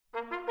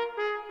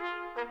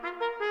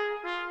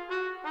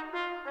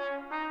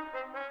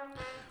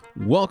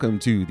Welcome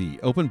to The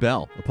Open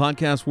Bell, a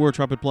podcast for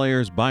trumpet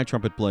players, by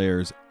trumpet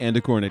players, and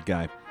a cornet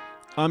guy.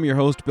 I'm your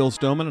host, Bill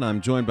Stoneman, and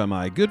I'm joined by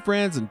my good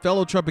friends and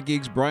fellow trumpet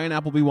geeks, Bryan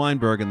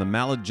Weinberg, and the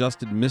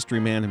maladjusted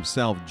mystery man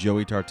himself,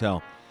 Joey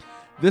Tartell.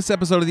 This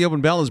episode of The Open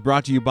Bell is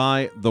brought to you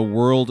by the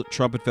World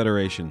Trumpet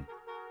Federation.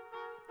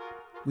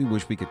 We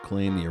wish we could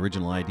claim the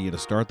original idea to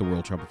start the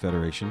World Trumpet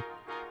Federation,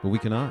 but we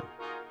cannot.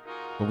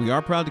 But we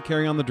are proud to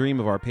carry on the dream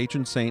of our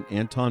patron saint,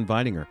 Anton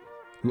Weidinger,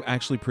 who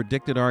actually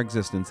predicted our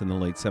existence in the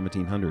late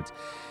 1700s.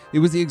 It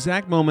was the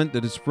exact moment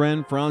that his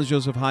friend Franz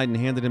Joseph Haydn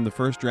handed him the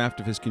first draft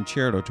of his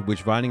concerto, to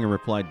which Weidinger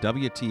replied,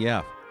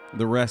 WTF.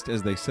 The rest,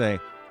 as they say,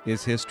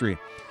 is history.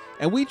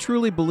 And we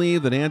truly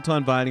believe that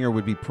Anton Weidinger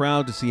would be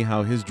proud to see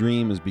how his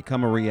dream has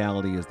become a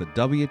reality, as the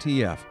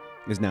WTF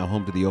is now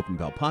home to the Open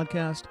Bell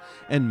podcast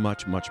and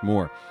much, much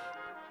more.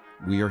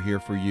 We are here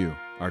for you,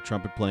 our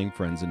trumpet-playing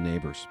friends and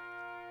neighbors.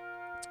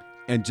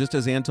 And just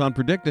as Anton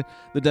predicted,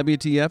 the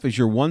WTF is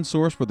your one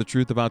source for the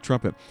truth about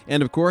trumpet.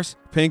 And of course,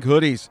 pink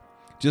hoodies.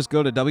 Just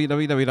go to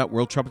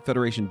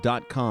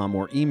www.worldtrumpetfederation.com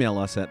or email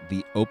us at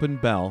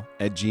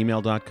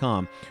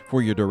theopenbell@gmail.com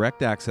for your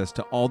direct access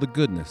to all the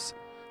goodness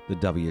the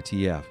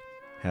WTF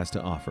has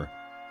to offer.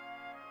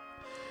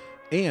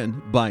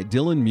 And by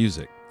Dylan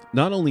Music.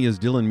 Not only is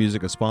Dylan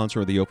Music a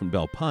sponsor of the Open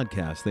Bell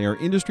podcast, they are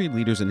industry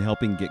leaders in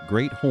helping get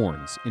great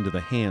horns into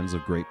the hands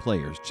of great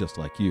players just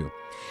like you.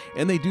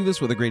 And they do this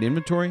with a great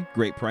inventory,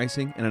 great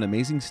pricing, and an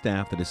amazing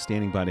staff that is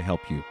standing by to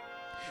help you.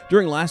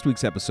 During last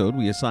week's episode,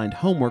 we assigned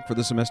homework for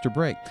the semester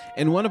break,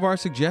 and one of our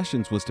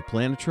suggestions was to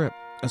plan a trip,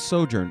 a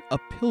sojourn, a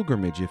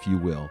pilgrimage, if you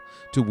will,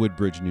 to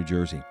Woodbridge, New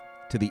Jersey,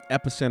 to the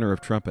epicenter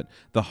of trumpet,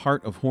 the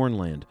heart of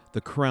hornland,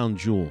 the crown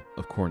jewel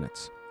of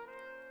cornets.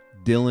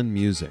 Dylan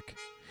Music.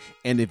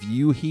 And if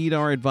you heed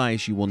our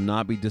advice, you will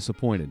not be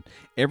disappointed.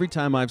 Every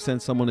time I've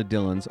sent someone to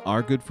Dylan's,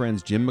 our good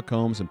friends Jim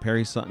McCombs and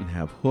Perry Sutton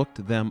have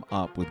hooked them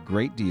up with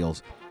great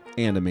deals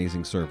and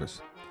amazing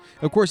service.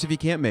 Of course, if you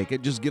can't make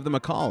it, just give them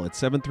a call at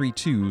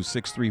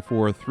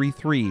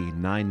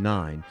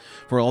 732-634-3399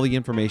 for all the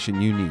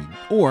information you need.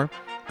 Or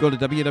go to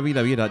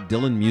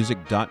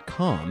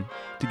www.dylanmusic.com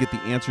to get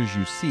the answers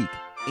you seek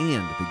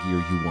and the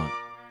gear you want.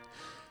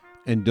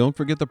 And don't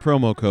forget the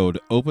promo code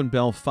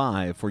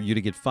OpenBell5 for you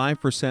to get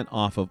 5%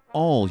 off of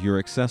all your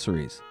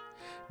accessories.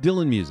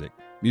 Dylan Music,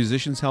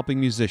 musicians helping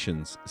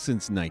musicians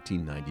since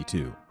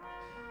 1992.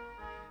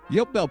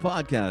 The Open Bell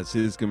podcast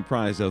is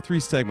comprised of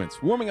 3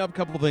 segments, warming up a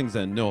couple of things,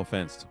 and no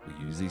offense, we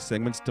use these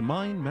segments to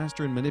mine,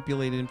 master, and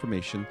manipulate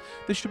information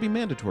that should be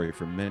mandatory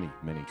for many,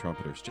 many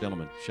trumpeters.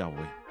 Gentlemen, shall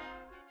we?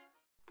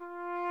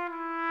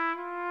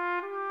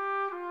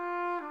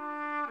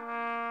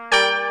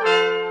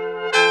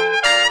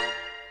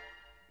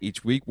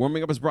 Each week,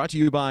 Warming Up is brought to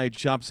you by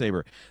Chop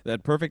Saber,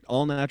 that perfect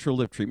all-natural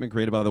lip treatment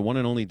created by the one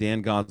and only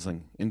Dan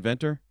Gosling,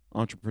 inventor,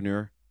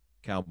 entrepreneur,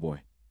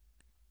 cowboy.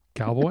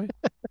 Cowboy?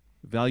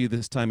 Value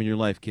this time in your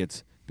life,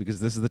 kids, because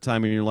this is the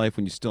time in your life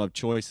when you still have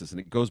choices, and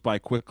it goes by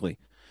quickly.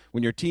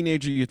 When you're a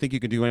teenager, you think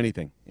you can do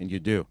anything, and you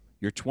do.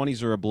 Your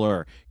 20s are a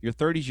blur. Your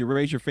 30s, you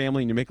raise your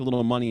family, and you make a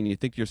little money, and you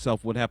think to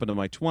yourself, what happened to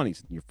my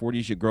 20s? In your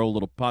 40s, you grow a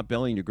little pot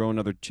belly, and you grow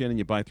another chin, and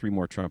you buy 3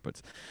 more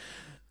trumpets.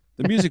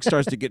 The music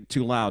starts to get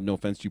too loud, no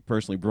offense to you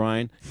personally,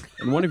 Bryan,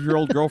 and one of your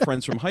old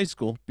girlfriends from high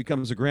school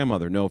becomes a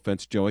grandmother, no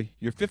offense, Joey.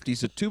 Your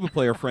 50s, a tuba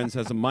player friend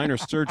has a minor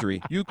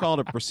surgery. You call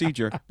it a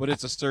procedure, but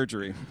it's a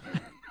surgery.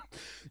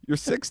 Your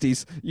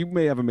 60s, you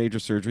may have a major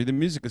surgery. The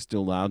music is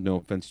still loud, no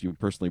offense to you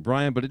personally,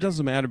 Bryan, but it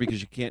doesn't matter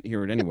because you can't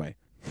hear it anyway.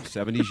 Your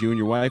 70s, you and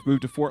your wife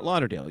moved to Fort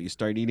Lauderdale. You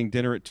start eating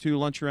dinner at 2,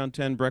 lunch around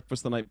 10,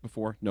 breakfast the night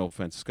before. No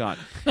offense, Scott.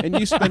 And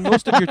you spend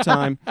most of your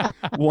time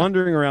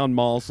wandering around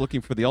malls looking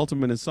for the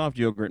ultimate in soft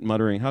yogurt,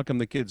 muttering, how come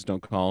the kids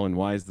don't call, and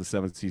why is the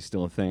 7C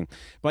still a thing?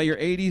 By your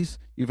 80s,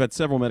 you've had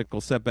several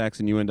medical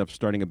setbacks, and you end up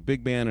starting a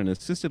big band in an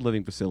assisted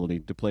living facility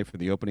to play for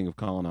the opening of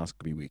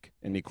Colonoscopy Week.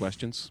 Any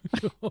questions?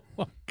 Oh,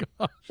 my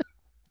gosh.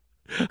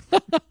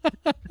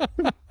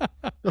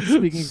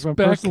 Speaking from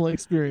personal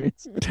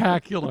experience.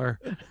 Spectacular.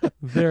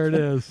 There it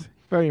is.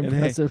 Very And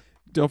impressive. hey,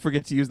 don't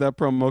forget to use that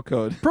promo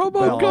code. Promo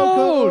Bell,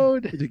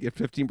 code! to get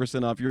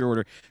 15% off your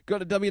order. Go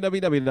to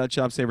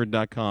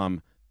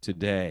www.chopsaver.com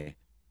today.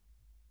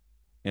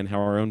 And how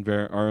our own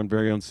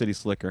very own city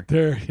slicker.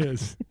 There it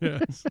is.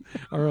 Yes.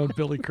 Our own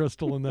Billy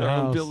Crystal in the Our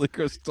house. own Billy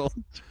Crystal.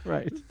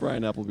 Right.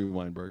 Bryan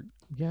Weinberg.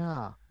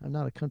 Yeah. I'm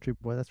not a country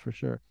boy, that's for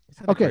sure.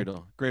 Okay.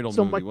 Great old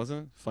So movie,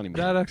 wasn't it? Funny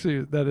movie.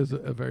 That is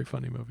a very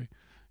funny movie.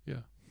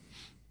 Yeah.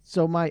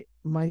 So my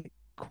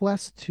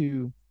quest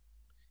to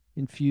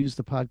infuse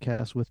the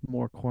podcast with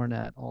more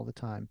cornet all the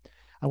time,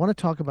 I want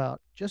to talk about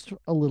just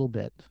a little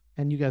bit,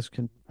 and you guys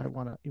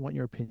want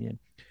your opinion.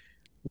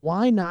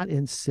 Why not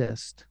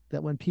insist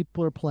that when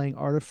people are playing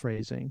art of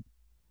phrasing,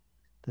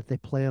 that they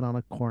play it on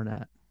a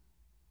cornet?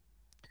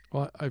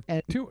 Well, I've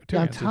And two on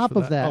answers top for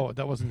of that, oh,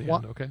 that wasn't the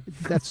end. Okay.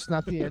 That's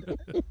not the end.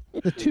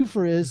 The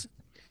twofer is,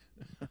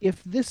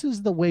 if this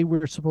is the way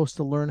we're supposed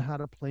to learn how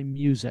to play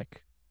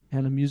music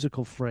and a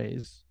musical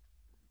phrase,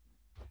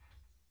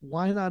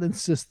 why not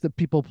insist that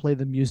people play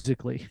them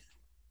musically?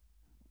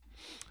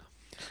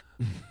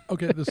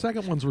 Okay, the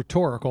second one's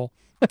rhetorical.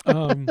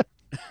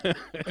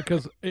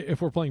 Because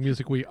if we're playing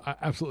music, we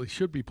absolutely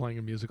should be playing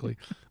it musically.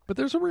 But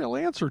there's a real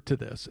answer to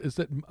this: is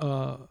that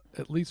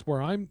at least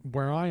where I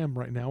am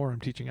right now, where I'm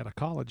teaching at a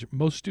college,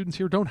 most students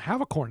here don't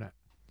have a cornet.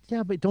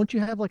 Yeah, but don't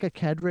you have like a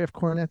cadre of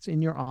cornets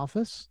in your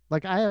office?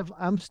 Like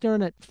I'm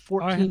staring at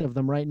 14 of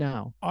them right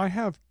now. I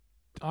have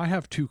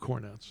 2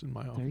 cornets in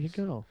my office. There you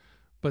go.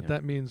 But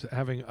that means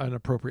having an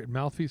appropriate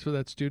mouthpiece for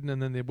that student,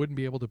 and then they wouldn't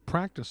be able to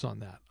practice on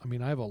that. I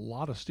mean, I have a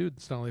lot of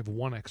students that only have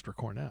 1 extra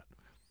cornet.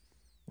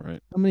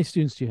 Right. How many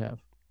students do you have?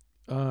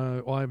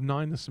 Well, I have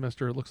 9 this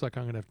semester. It looks like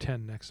I'm going to have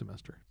 10 next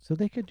semester. So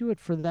they could do it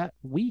for that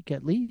week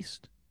at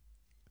least.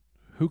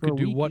 Who could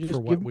do what for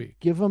what week?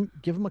 Give them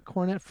a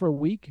cornet for a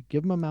week,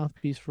 give them a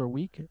mouthpiece for a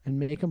week, and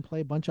make them play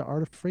a bunch of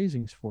art of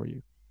phrasings for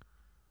you.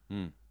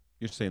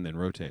 You're saying then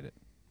rotate it.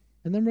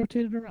 And then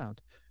rotate it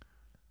around.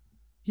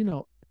 You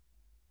know,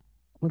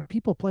 when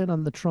people play it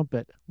on the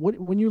trumpet,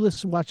 when you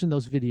watching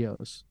those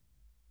videos,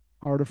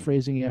 art of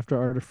phrasing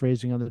after art of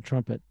phrasing on the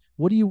trumpet,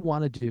 what do you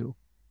want to do?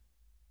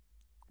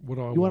 What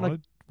do I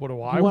want? What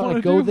do I want want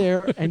to to go do?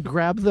 there and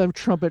grab the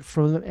trumpet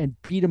from them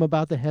and beat them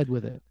about the head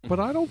with it? But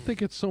I don't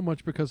think it's so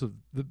much because of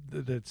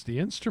it's the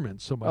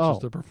instrument so much as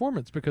the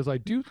performance. Because I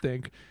do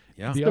think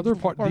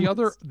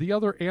the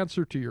other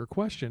answer to your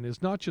question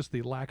is not just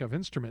the lack of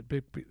instrument,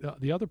 but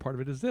the other part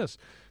of it is this: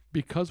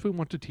 because we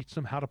want to teach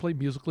them how to play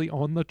musically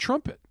on the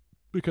trumpet,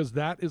 because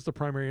that is the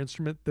primary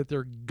instrument that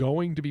they're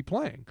going to be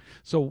playing.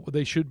 So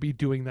they should be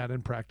doing that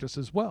in practice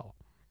as well.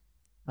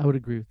 I would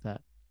agree with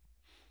that.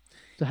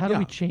 So how do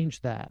we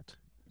change that?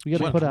 We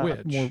got to put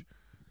out more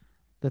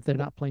that they're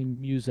not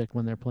playing music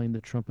when they're playing the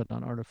trumpet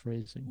on art of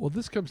phrasing. Well,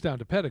 this comes down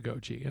to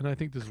pedagogy, and I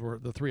think this is where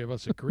the 3 of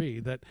us agree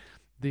that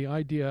the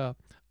idea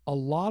a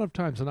lot of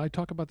times, and I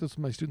talk about this with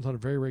my students on a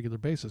very regular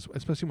basis,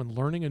 especially when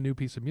learning a new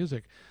piece of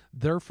music,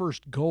 their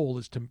first goal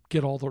is to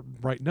get all the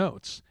right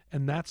notes,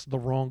 and that's the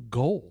wrong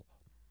goal.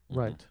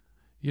 Right.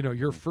 You know,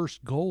 your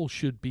first goal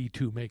should be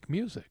to make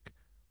music.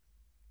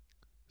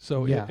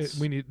 So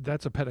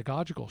that's a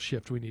pedagogical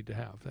shift we need to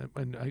have,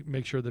 and I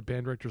make sure that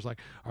band director's like,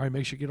 all right,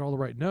 make sure you get all the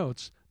right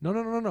notes.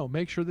 No.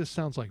 Make sure this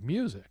sounds like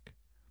music.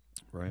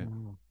 Right.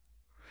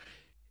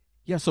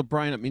 Yeah. So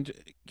Brian, I mean,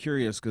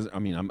 curious because I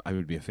mean, I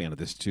would be a fan of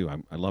this too.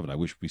 I love it. I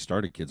wish we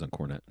started kids on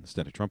cornet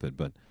instead of trumpet,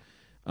 but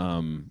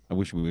I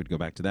wish we would go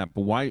back to that.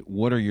 But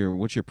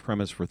what's your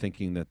premise for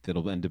thinking that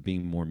it'll end up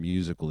being more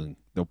musical and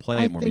they'll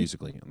play it more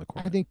musically on the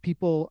cornet? I think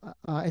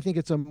I think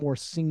it's a more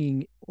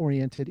singing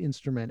oriented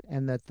instrument,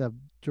 and that the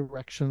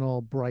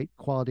directional, bright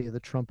quality of the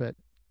trumpet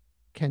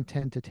can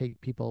tend to take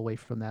people away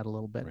from that a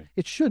little bit. Right.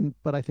 It shouldn't,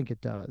 but I think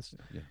it does.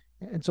 Yeah.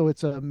 And so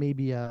it's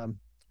maybe I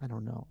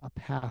don't know, a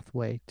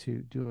pathway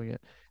to doing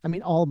it. I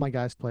mean, all of my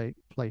guys play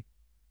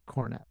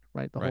cornet,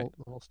 right? The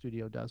whole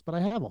studio does, but I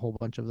have a whole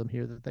bunch of them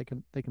here that they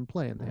can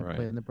play, and they have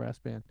play in the brass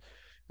band.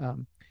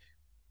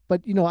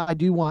 But you know, I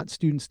do want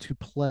students to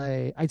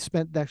play. I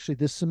spent actually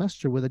this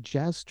semester with a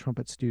jazz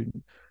trumpet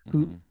student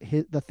who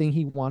the thing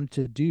he wanted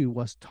to do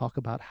was talk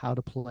about how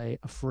to play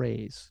a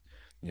phrase.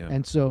 Yeah.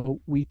 And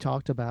so we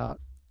talked about,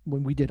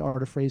 when we did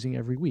art of phrasing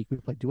every week, we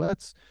played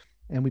duets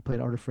and we played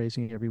art of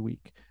phrasing every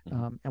week.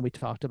 And we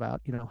talked about,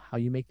 you know, how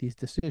you make these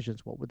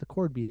decisions. What would the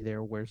chord be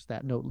there? Where's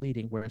that note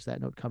leading? Where's that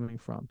note coming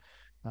from?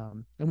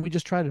 And we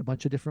just tried it a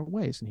bunch of different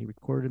ways, and he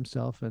recorded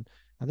himself, and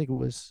I think it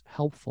was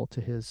helpful to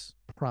his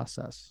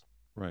process.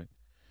 Right. And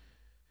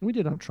we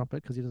did on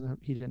trumpet because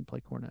he didn't play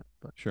cornet,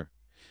 but sure.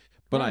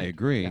 But I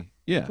agree.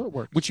 Yeah. So it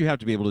works. Which you have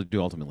to be able to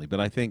do ultimately. But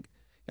I think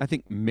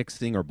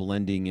mixing or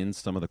blending in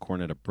some of the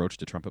cornet approach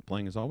to trumpet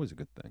playing is always a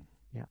good thing.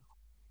 Yeah.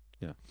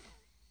 Yeah.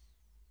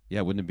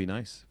 Yeah. Wouldn't it be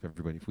nice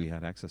if we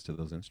had access to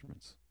those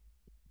instruments?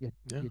 You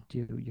do.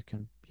 You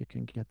can get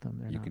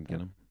them. You can get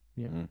them.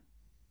 Yeah.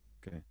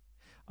 Okay.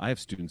 I have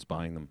students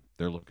buying them.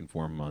 They're looking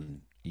for them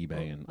on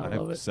eBay, and I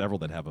have several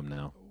that have them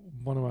now.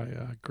 One of my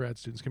grad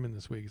students came in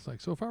this week. He's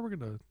like, so if I were going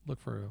to look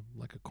for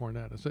a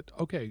cornet, I said,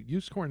 okay,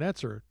 used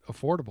cornets are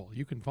affordable.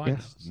 You can find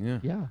those.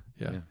 Yeah.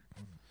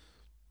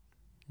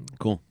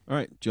 Cool. All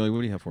right, Joey, what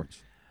do you have for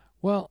us?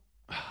 Well,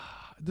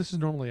 this is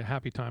normally a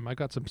happy time. I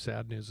got some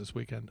sad news this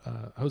weekend.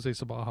 Jose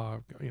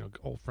Sabaja,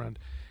 old friend,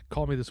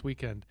 called me this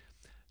weekend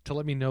to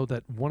let me know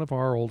that one of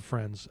our old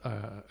friends,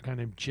 a guy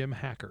named Jim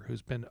Hacker,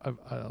 who's been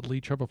a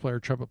lead trumpet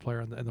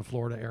player in the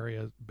Florida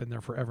area, been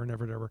there forever and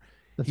ever and ever.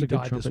 He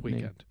died this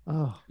weekend. Name.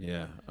 Oh.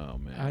 Yeah. Oh,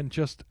 man. And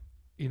just,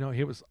 he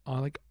was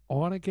on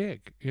a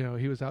gig.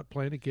 He was out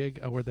playing a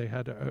gig where they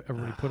had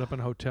everybody put up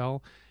in a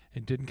hotel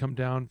and didn't come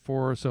down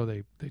so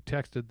they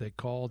texted, they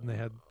called, and they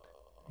had,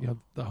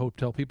 the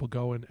hotel people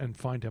go and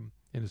find him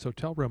in his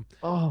hotel room.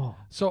 Oh.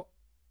 So,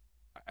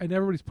 and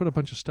everybody's put a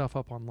bunch of stuff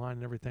up online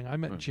and everything. I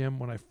met Jim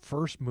when I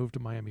first moved to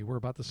Miami. We're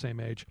about the same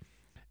age.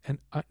 And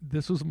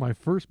this was my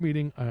first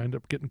meeting. I ended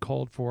up getting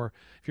called for,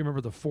 if you remember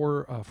the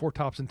Four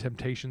Tops and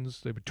Temptations,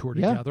 they would tour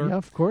together. Yeah,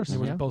 of course. There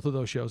was both of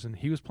those shows, and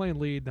he was playing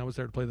lead, and I was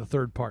there to play the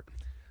third part.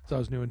 So I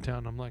was new in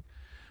town. I'm like,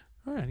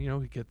 all right,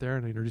 we get there,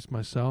 and I introduced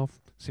myself.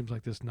 Seems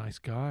like this nice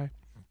guy.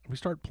 We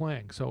start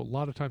playing. So a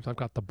lot of times I've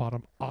got the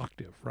bottom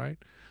octave, right?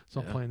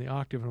 So I'm playing the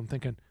octave, and I'm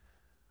thinking,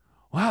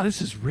 wow,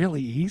 this is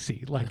really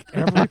easy. Like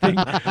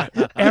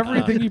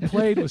everything he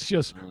played was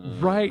just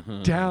right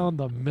down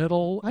the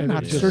middle. I'm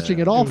not searching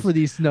at all for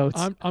these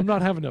notes. I'm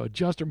not having to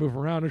adjust or move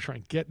around or try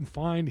and get and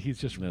find. He's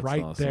just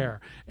right awesome.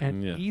 there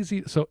and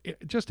easy. So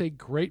just a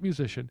great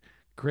musician,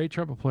 great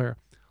trumpet player,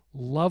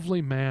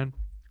 lovely man.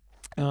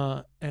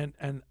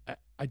 And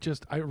I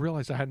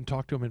realized I hadn't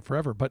talked to him in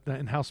forever, but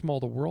and how small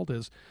the world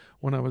is.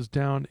 When I was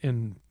down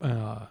in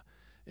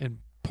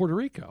Puerto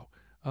Rico,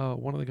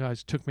 one of the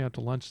guys took me out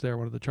to lunch there,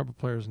 one of the trumpet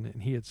players,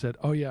 and he had said,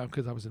 oh yeah,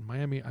 because I was in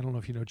Miami, I don't know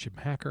if you know Jim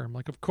Hacker. I'm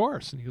like, of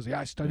course. And he goes, yeah,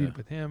 I studied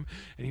with him,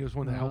 and he was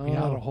one that helped me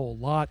out a whole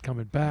lot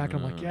coming back.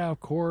 I'm like, yeah, of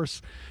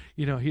course.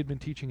 You know, he had been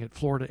teaching at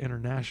Florida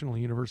International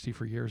University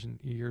for years and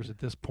years at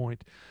this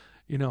point.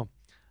 You know,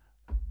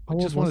 I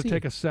just want to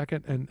take a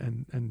second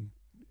and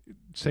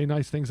say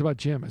nice things about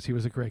Jim, as he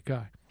was a great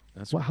guy.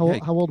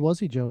 How old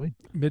was he, Joey?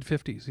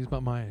 Mid-50s. He's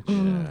about my age.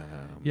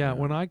 Yeah,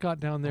 when I got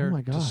down there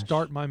to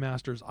start my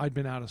master's, I'd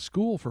been out of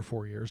school for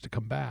 4 years to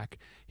come back.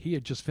 He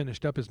had just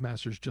finished up his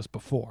master's just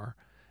before,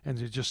 and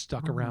he just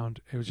stuck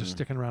around. He was just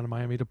sticking around in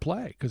Miami to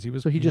play because he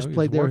was. So he just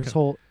played there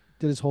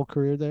did his whole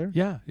career there?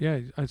 Yeah.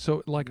 And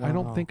so, like, I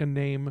don't think a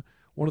name,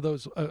 one of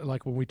those,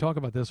 like when we talk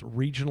about this,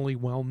 regionally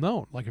well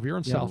known. Like if you're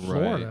in South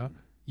Florida,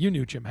 you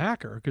knew Jim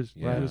Hacker because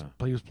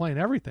he was playing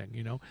everything,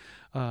 you know,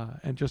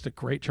 and just a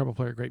great trumpet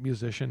player, great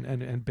musician,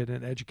 and been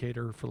an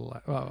educator for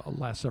the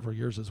last several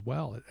years as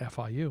well at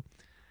FIU.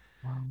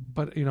 Wow.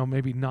 But, you know,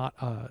 maybe not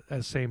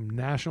as same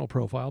national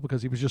profile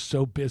because he was just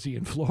so busy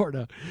in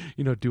Florida,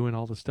 you know, doing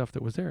all the stuff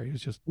that was there. He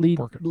was just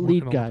working guy. All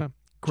the time.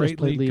 Great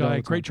lead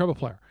guy, great trumpet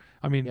player.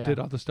 I mean, did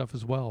other stuff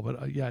as well.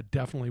 But,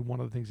 definitely one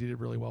of the things he did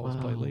really well was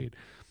play lead,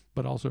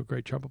 but also a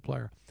great trumpet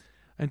player.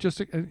 And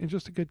just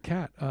a good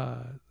cat.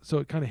 So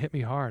it kind of hit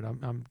me hard. I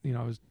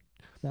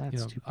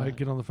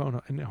get on the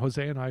phone, and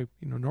Jose and I,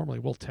 you know, normally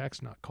we'll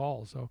text, not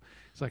call. So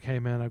it's like, hey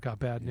man, I've got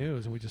bad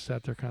news, and we just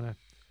sat there kind of,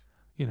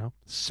 you know,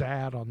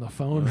 sad on the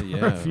phone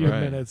for a few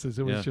minutes. As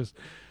it was just,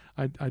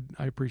 I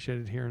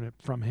appreciated hearing it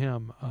from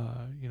him.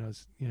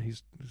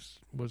 He's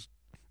was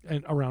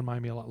and around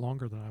Miami a lot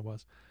longer than I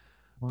was.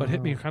 But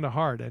hit me kind of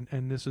hard,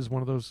 and this is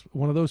one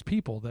of those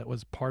people that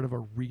was part of a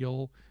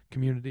real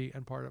community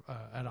and part of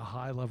at a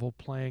high level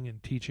playing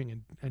and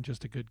teaching and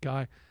just a good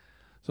guy.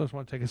 So I just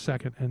want to take a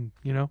second and,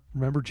 you know,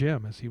 remember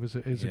Jim, as he was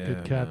a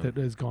good cat that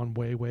has gone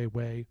way, way,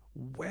 way,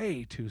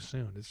 way too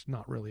soon. It's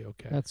not really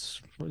okay.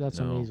 That's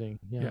amazing.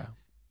 Yeah.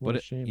 What a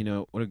shame. You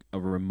know, what a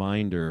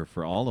reminder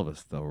for all of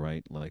us, though,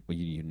 right? Like, well,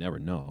 you never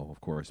know,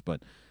 of course,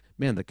 but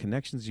man, the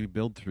connections you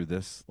build through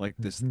this, like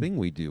this thing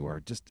we do,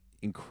 are just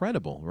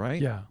incredible, right?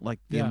 Yeah.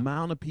 Like the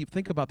amount of people,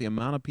 think about the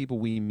amount of people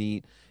we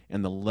meet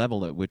and the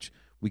level at which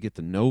we get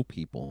to know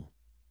people,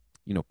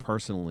 you know,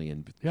 personally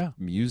and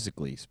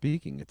musically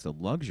speaking. It's a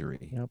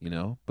luxury, you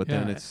know, but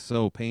then it's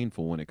so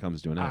painful when it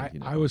comes to an end. You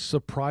know? I was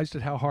surprised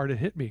at how hard it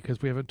hit me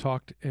because we haven't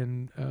talked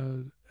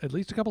in at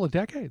least a couple of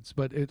decades,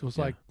 but it was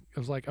like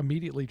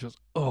immediately just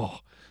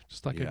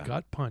like a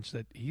gut punch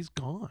that he's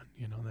gone.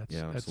 You know,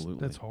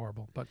 that's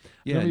horrible. But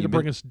no need to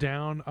bring us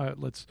down.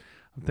 Let's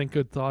think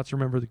good thoughts.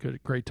 Remember the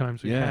great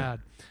times we had.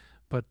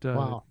 But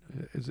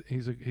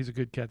he's a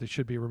good cat that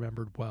should be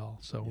remembered well.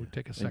 So we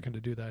take a second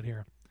to do that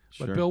here.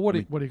 But sure. Bill, what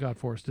do you got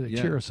for us today?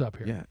 Cheer us up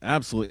here. Yeah,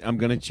 absolutely. I'm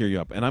going to cheer you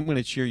up, and I'm going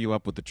to cheer you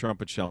up with the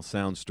trumpet shell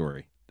sound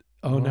story.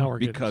 Now we're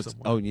getting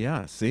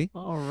somewhere. See?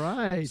 All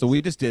right. So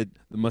we just did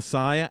the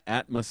Messiah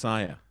at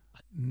Messiah.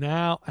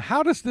 Now,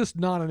 how does this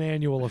not an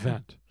annual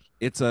event?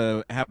 It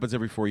happens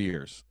every 4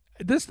 years.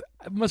 This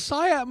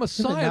Messiah at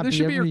Messiah, this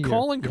should be your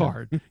calling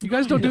card. You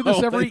guys don't do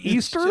this every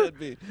Easter? Should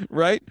be,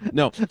 right?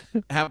 No,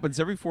 it happens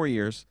every 4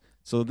 years.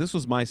 So this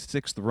was my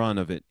 6th run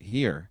of it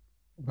here.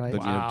 Right.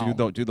 You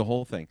know, do the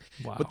whole thing.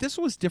 Wow. But this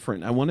was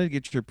different. I wanted to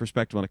get your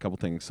perspective on a couple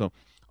things. So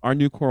our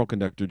new choral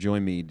conductor,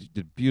 Joey Mead,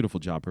 did a beautiful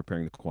job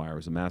preparing the choir. It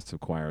was a massive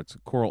choir. It's a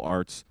choral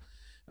arts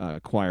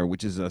choir,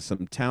 which is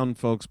some town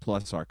folks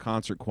plus our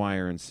concert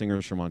choir and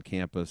singers from on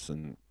campus,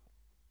 and,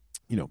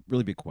 you know,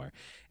 really big choir.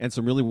 And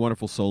some really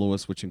wonderful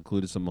soloists, which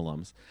included some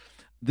alums.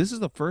 This is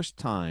the first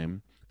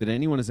time that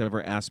anyone has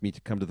ever asked me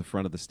to come to the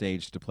front of the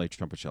stage to play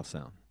trumpet shell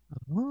sound.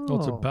 Well,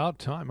 it's about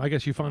time. I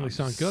guess you finally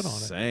sound good on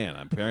it.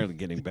 I'm apparently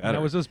getting better.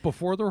 Now, was this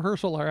before the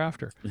rehearsal or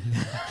after?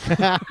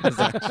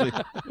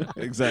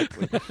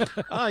 Exactly.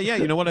 Yeah,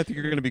 you know what? I think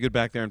you're going to be good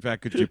back there. In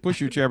fact, could you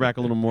push your chair back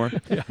a little more?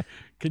 Yeah.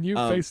 Can you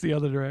face the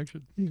other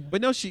direction?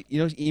 But no, she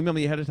emailed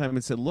me ahead of time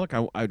and said, look,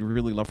 I'd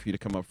really love for you to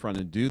come up front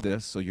and do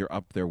this so you're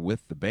up there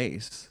with the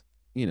bass,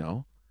 you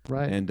know.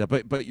 Right. And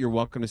but you're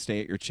welcome to stay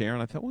at your chair.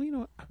 And I thought, well, you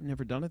know, I've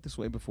never done it this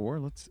way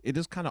before. It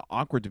is kind of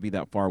awkward to be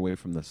that far away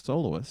from the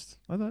soloist.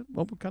 I thought,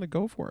 well, we'll kind of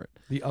go for it.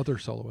 The other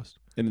soloist.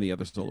 And the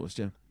other soloist,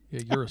 yeah.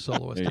 Yeah, you're a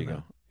soloist. There you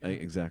go.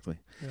 Exactly.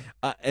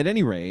 Yeah. At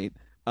any rate,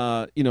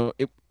 you know,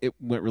 it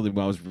went really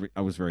well.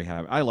 I was very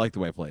happy. I liked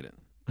the way I played it.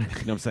 You know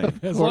what I'm saying?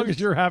 As long as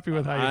you're happy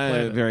with how you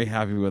played it. I'm very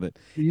happy with it.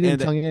 You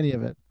didn't tongue any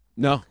of it.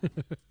 No.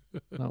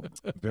 No.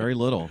 Very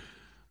little.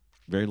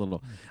 Very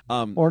little.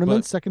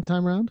 Ornaments second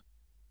time round?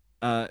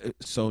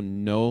 So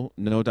no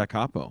da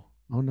capo.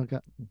 Oh no,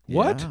 God.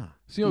 What? Yeah.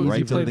 See,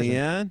 Right to the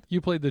end. You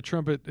played the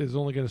trumpet is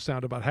only going to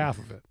sound about half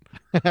of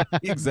it.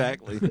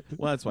 Exactly.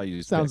 Well, that's why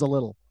you sounds a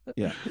little.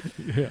 Yeah.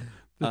 Yeah.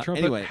 The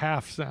trumpet anyway.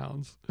 half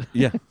sounds.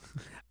 Yeah.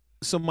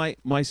 So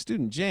my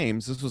student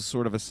James, this was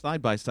sort of a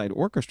side-by-side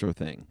orchestra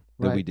thing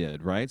that we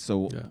did, right?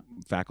 So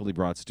faculty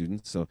brought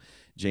students. So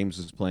James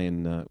was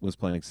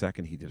playing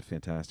second. He did a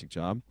fantastic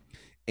job.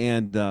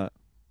 And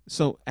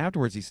so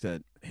afterwards he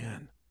said,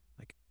 "Man,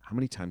 like how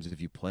many times have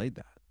you played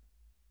that?"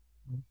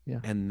 Yeah.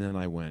 And then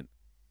I went,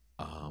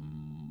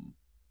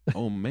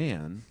 oh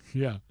man.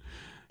 Yeah.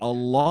 A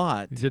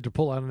lot. You had to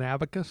pull out an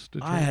abacus?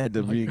 I had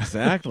to be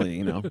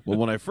exactly, Well,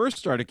 when I first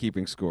started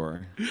keeping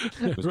score,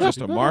 it was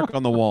just a mark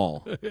on the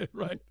wall.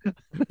 Right.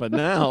 But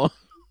now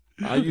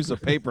I use a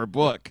paper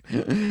book.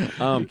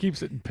 He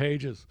keeps it in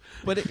pages.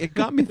 But it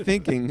got me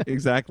thinking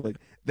exactly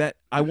that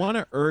I want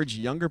to urge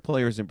younger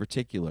players in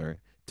particular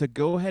to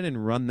go ahead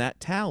and run that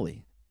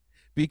tally.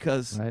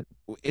 Because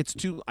it's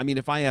too. I mean,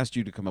 if I asked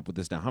you to come up with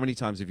this now, how many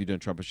times have you done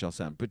trumpet shell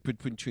sound? But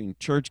between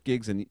church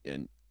gigs and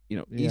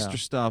Easter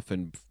stuff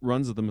and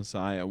runs of the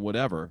Messiah,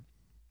 whatever.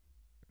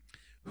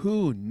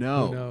 Who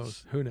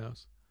knows? Who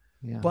knows?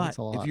 Yeah, but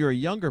if you're a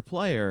younger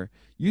player,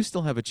 you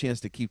still have a chance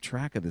to keep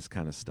track of this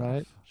kind of stuff.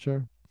 Right.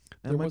 Sure.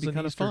 There was an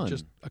Easter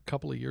just a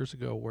couple of years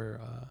ago where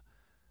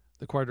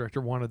the choir director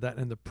wanted that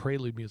in the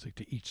prelude music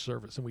to each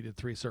service, and we did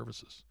 3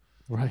 services.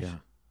 Right. Yeah.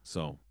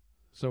 So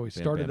we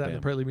started that in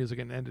the prelude music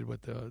and ended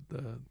with the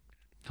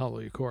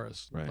Hallelujah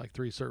chorus, like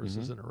 3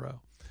 services in a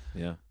row.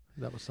 Yeah.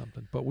 That was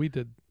something. But we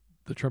did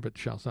the trumpet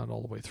shall sound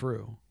all the way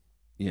through.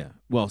 Yeah.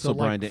 Well, so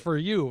Brian, for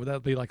you,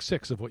 that'd be like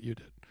 6 of what you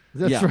did.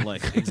 That's right.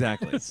 Like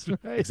exactly. That's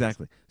right.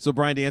 Exactly. So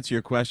Brian, to answer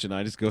your question,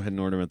 I just go ahead and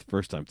ornament the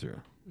first time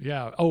through.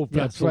 Yeah. Oh,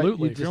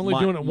 absolutely. Right. If you're only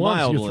doing it once,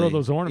 mildly, you throw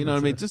those ornaments. You know what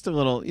I mean? Just a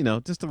little,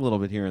 just a little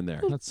bit here and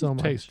there. Not so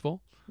much.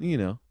 Tasteful.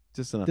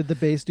 Just enough. Did the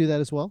bass do that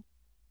as well?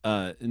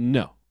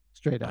 No.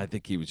 Straight up. I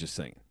think he was just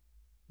singing.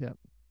 Yep.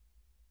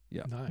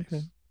 Yeah. Nice.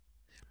 Okay.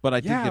 But I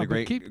did get a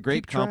great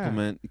keep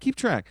compliment. Keep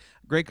track.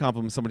 Great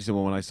compliment. Somebody said,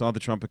 well, when I saw the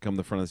trumpet come to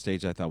the front of the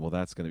stage, I thought, well,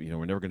 that's going to,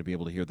 we're never going to be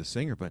able to hear the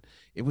singer. But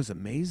it was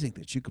amazing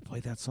that you could play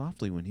that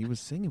softly when he was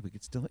singing. We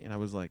could still, and I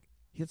was like,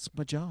 it's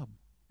my job.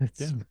 That's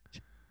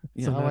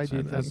So how I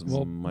do that's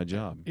things. my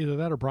job. Either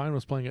that or Brian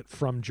was playing it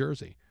from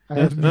Jersey. I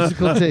have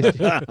musical taste.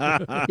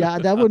 Yeah,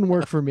 that wouldn't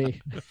work for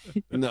me.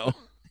 No.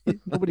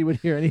 Nobody would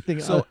hear anything.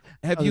 So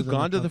have you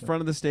gone to the trumpet.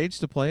 front of the stage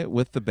to play it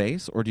with the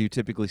bass, or do you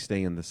typically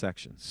stay in the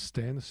sections?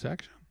 Stay in the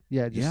section.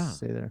 Yeah, just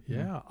stay there.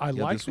 Yeah. I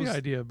like the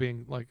idea of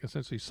being like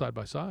essentially side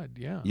by side.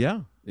 Yeah.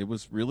 Yeah. It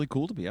was really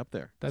cool to be up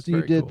there. That's so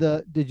very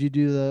cool. Did you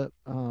do the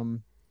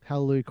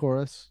Hallelujah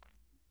chorus?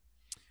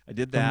 I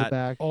did From that. the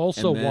back?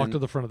 Also and walk then- to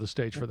the front of the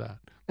stage for that.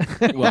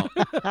 Well,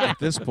 at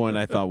this point,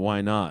 I thought,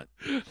 why not?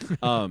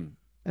 And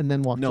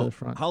then walk to No, the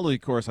front. Hallelujah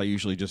chorus, I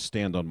usually just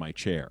stand on my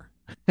chair.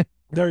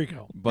 There you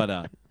go.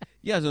 But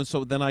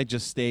so then I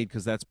just stayed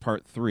because that's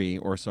part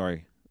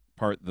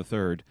the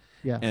third.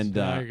 Yes. And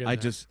Now you're getting I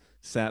there. just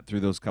sat through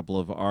those couple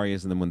of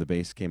arias, and then when the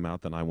bass came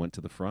out, then I went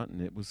to the front,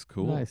 and it was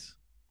cool. Nice.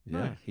 Yeah,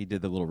 Nice. he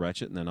did the little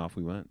wretched, and then off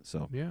we went.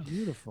 So, Yeah.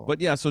 Beautiful.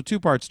 but yeah, so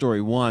 2-part story.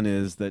 One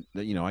is that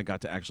I got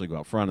to actually go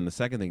out front, and the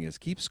second thing is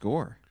keep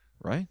score.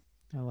 Right?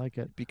 I like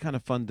it. It'd be kind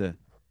of fun to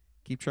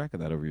keep track of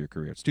that over your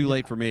career. It's too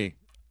late for me.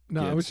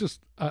 No, I kids. was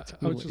just I was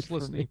late just for me.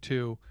 listening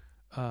to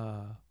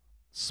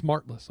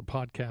Smartless, a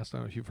podcast. I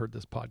don't know if you've heard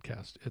this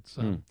podcast. It's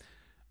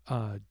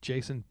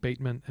Jason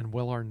Bateman and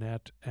Will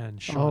Arnett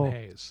and Sean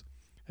Hayes.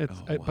 It's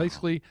wow.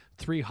 basically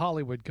 3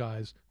 Hollywood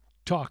guys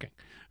talking.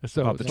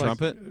 So About the it's like-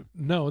 trumpet?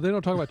 No, they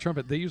don't talk about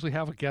trumpet. They usually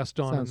have a guest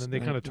on, Sounds and then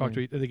they kind of talk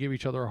to they give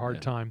each other a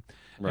hard time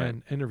Right.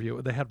 and interview.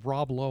 They had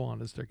Rob Lowe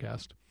on as their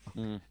guest.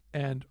 Mm.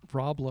 And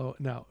Rob Lowe,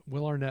 now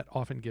Will Arnett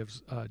often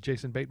gives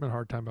Jason Bateman a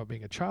hard time about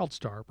being a child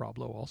star. Rob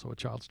Lowe also a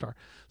child star.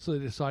 So they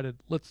decided,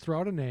 let's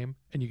throw out a name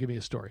and you give me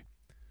a story.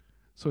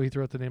 So he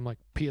threw out the name like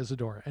Pia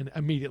Zadora, and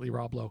immediately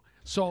Rob Lowe.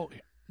 So,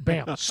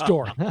 bam,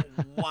 story.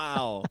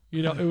 Wow.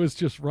 It was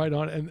just right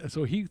on. And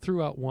so he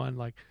threw out one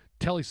like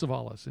Telly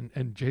Savalas,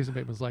 and Jason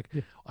Bateman's like,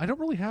 I don't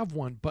really have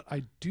one, but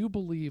I do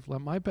believe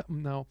my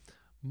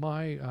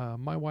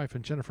wife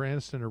and Jennifer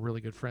Aniston are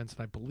really good friends,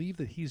 and I believe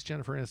that he's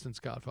Jennifer Aniston's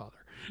godfather.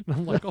 And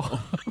I'm like,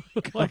 oh,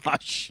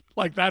 Gosh.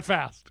 like that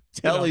fast.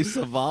 Telly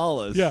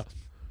Savalas. Yeah,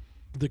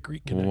 the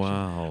Greek connection.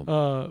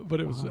 Wow. But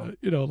it was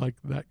like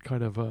that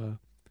kind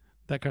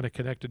of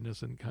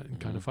connectedness and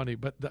kind of funny.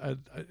 But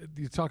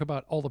you talk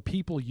about all the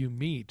people you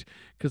meet,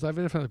 because I've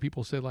had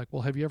people say like,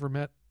 well, have you ever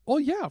met? Oh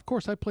yeah, of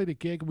course. I played a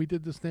gig and we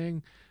did this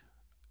thing.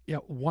 Yeah.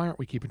 Why aren't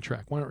we keeping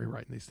track? Why aren't we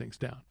writing these things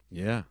down?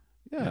 Yeah.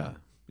 Yeah.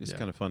 It's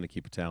kind of fun to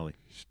keep a tally.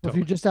 Well, if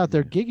you're just out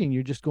there gigging,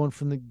 you're just going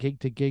from the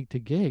gig to gig to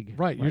gig.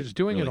 Right. You're just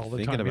doing Really it all the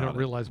thinking time. You about don't it,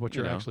 realize what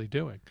you're actually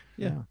doing.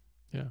 Yeah.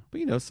 Yeah.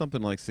 But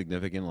something like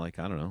significant, like,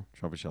 I don't know,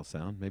 trumpet shell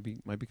sound,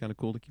 might be kind of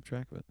cool to keep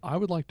track of it. I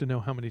would like to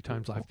know how many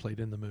times I've played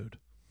In the Mood.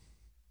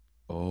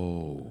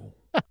 Oh.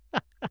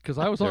 Because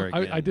I was There I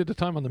again. did the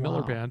time on the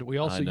Miller Wow. Band. We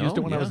also I used it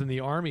know, when I was yeah. in the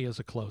Army as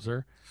a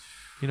closer.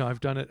 I've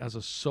done it as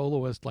a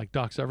soloist, like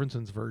Doc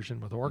Severinsen's version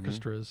with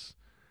orchestras.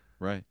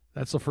 Right.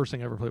 That's the first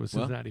thing I ever played with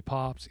Cincinnati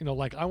Pops.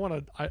 Like I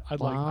want to.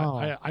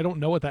 Wow. I don't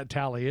know what that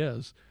tally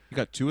is. You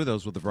got 2 of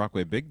those with the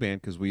Brockway Big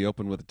Band because we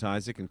opened with a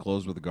Tyzik and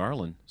closed with a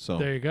Garland. So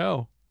there you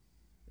go.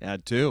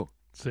 Add 2.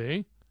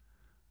 See,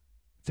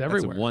 it's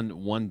everywhere. That's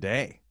one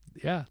day.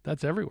 Yeah,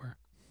 that's everywhere.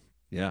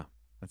 Yeah,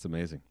 that's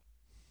amazing.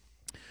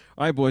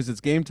 All right, boys,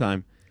 it's game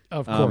time.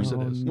 Of course it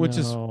is. Which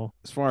is,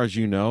 as far as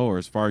you know or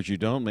as far as you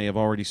don't, may have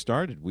already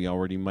started. We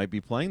already might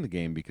be playing the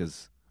game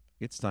because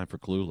it's time for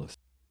Clueless.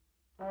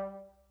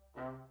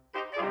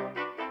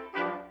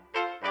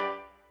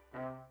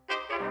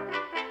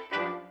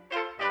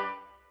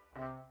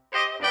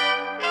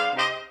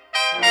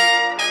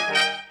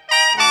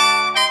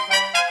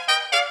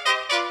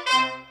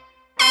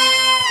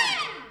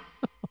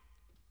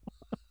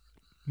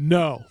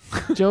 No.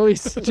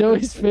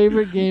 Joey's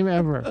favorite game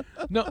ever.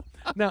 No.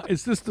 Now,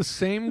 is this the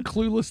same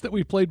Clueless that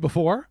we played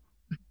before?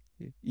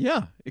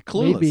 Yeah,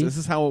 Clueless. Maybe. This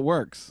is how it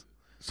works.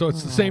 So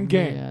it's the same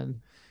game.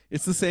 Man.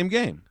 It's the same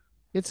game.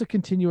 It's a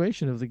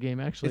continuation of the game,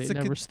 actually. It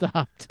never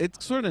stopped.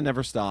 It sort of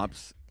never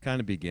stops, kind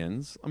of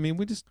begins. I mean,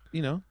 we just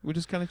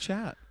kind of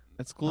chat.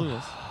 That's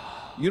Clueless.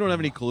 You don't have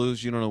any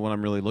clues. You don't know what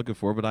I'm really looking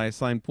for, but I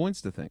assign points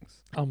to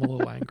things. I'm a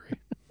little angry.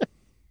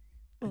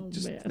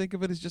 Just think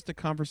of it as just a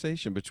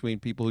conversation between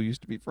people who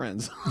used to be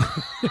friends.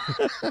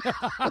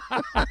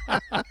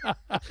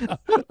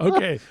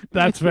 Okay,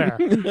 that's fair.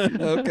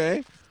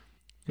 Okay.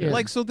 Yeah.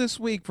 Like, so this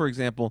week, for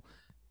example,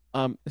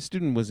 a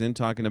student was in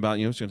talking about,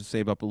 she's going to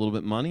save up a little bit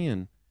of money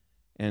and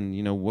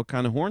what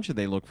kind of horn should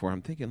they look for?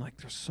 I'm thinking, like,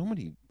 there's so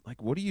many,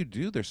 like, what do you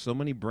do? There's so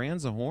many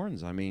brands of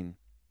horns. I mean,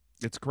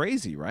 it's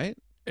crazy, right?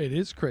 It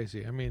is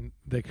crazy. I mean,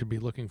 they could be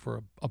looking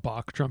for a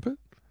Bach trumpet.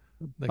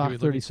 Bach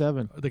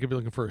 37. They could be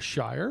looking for a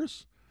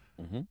Shires.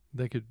 Mm-hmm.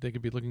 They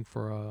could be looking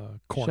for a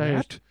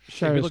cornet.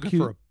 Shires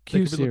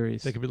Q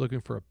series. They could be looking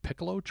for a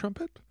piccolo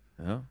trumpet.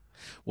 Yeah.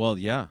 Well,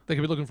 yeah. They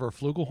could be looking for a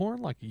flugelhorn,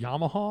 like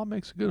Yamaha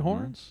makes good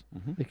horns.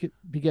 Mm-hmm. They could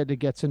be getting a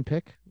Getson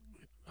pick.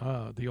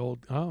 The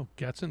old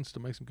Getson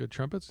still makes some good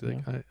trumpets.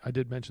 Yeah. I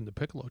did mention the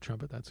piccolo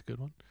trumpet. That's a good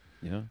one.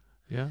 Yeah.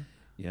 Yeah.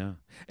 Yeah.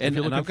 And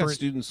I've got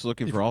students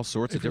looking for all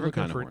sorts of different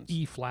kind of horns. If you're looking for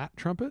an E flat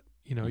trumpet,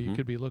 you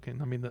could be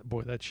looking. I mean,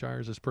 that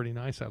Shires is pretty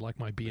nice. I like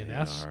my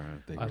B&S.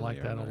 I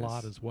like that a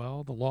lot as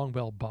well. The long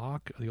bell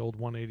Bach, the old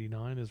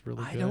 189 is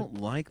really good. I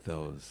don't like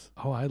those.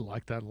 Oh, I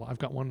like that a lot. I've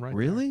got one right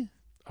Really?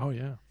 there. Oh,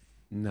 yeah.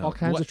 No. All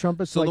kinds of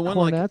trumpets, so like the one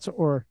cornets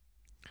or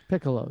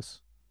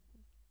piccolos.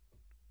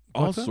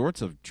 All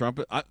sorts of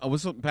trumpet. I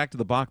was back to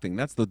the Bach thing.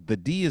 That's the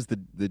D is the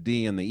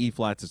D and the E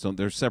flats.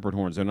 They're separate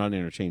horns. They're not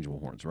interchangeable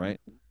horns,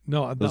 right?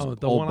 No,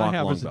 the one I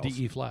have is the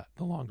D E flat,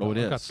 the long bell. Oh, it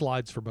is. I've got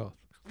slides for both.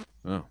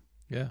 Oh.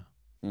 Yeah.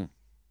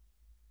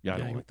 Yeah, I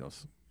don't like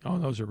those. Oh,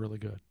 those are really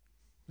good.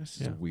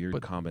 This is a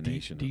weird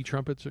combination. D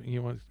trumpets,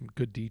 you want some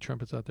good D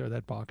trumpets out there?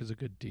 That Bach is a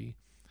good D.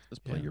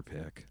 Just play your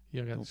pick.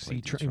 You got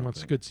C trumpet. You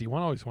want a good C. You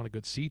always want a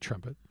good C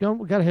trumpet.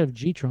 You gotta have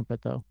G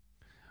trumpet though.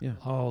 Yeah.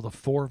 Oh, the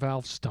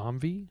 4-valve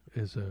Stomvy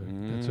is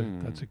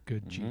that's a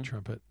good G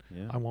trumpet.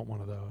 Yeah. I want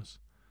one of those.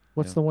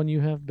 What's the one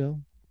you have,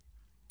 Bill?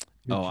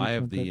 Your G I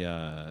have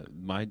trumpet?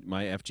 my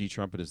FG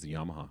trumpet is the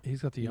Yamaha.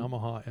 He's got the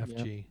Yamaha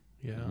FG.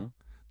 Yeah.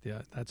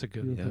 Yeah, that's a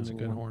good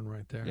horn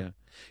right there. Yeah,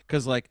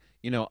 because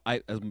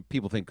as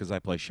people think because I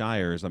play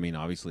Shires. I mean,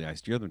 obviously I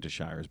steer them to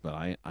Shires, but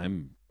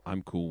I'm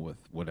cool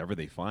with whatever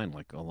they find.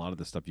 Like a lot of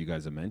the stuff you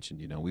guys have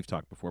mentioned. We've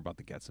talked before about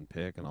the Getson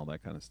pick and all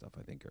that kind of stuff.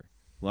 I think are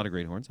a lot of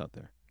great horns out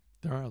there.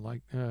 There are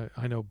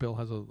I know Bill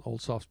has an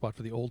old soft spot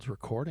for the Olds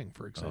recording,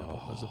 for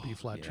example, as a B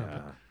flat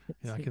trumpet.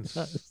 Yeah, I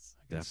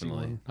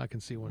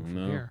can see one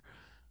from here.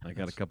 I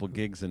got a couple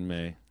gigs in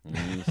May.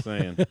 I'm just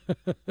saying.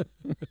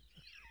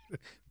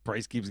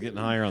 Price keeps getting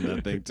higher on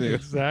that thing too.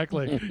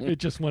 Exactly. It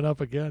just went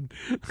up again.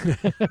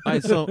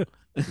 So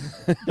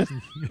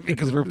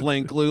because we're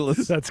playing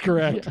Clueless. That's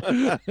correct.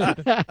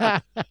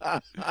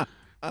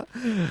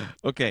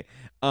 Okay.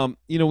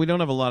 We don't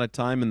have a lot of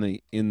time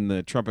in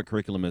the trumpet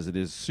curriculum as it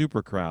is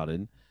super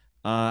crowded.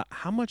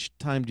 How much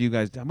time do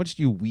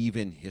you weave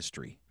in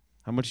history?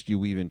 How much do you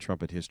weave in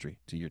trumpet history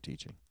to your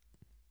teaching?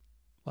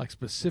 Like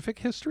specific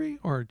history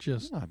or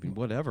just I mean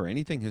whatever.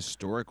 Anything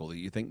historical that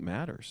you think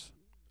matters.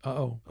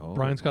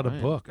 Brian's got a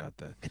book. Got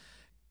the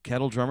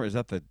kettle drummer. Is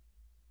that the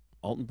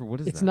Altenburg?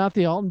 What is It's that? not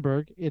the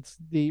Altenburg. It's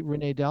the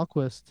Rene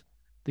Dahlquist,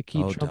 the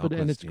key trumpet,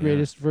 and its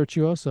greatest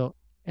virtuoso,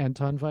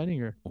 Anton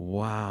Weidinger.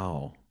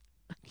 Wow.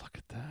 Look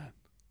at that.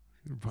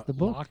 It's the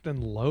book. Locked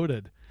and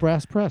loaded.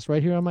 Brass press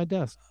right here on my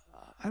desk.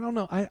 I don't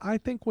know. I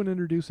think when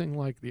introducing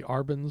like the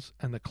Arbans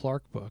and the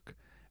Clark book,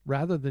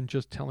 rather than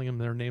just telling them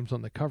their names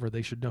on the cover,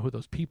 they should know who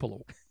those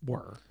people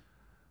were.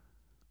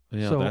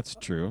 Yeah, that's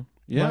true.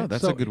 Yeah,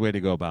 that's a good way to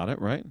go about it,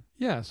 right?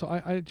 Yeah, so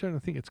I generally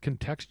think it's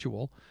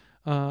contextual.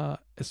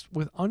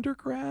 With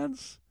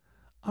undergrads,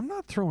 I'm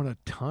not throwing a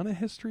ton of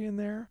history in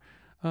there.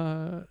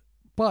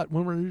 But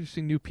when we're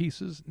introducing new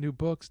pieces, new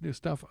books, new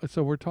stuff,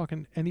 so we're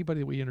talking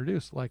anybody we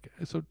introduce,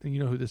 so you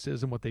know who this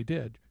is and what they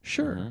did.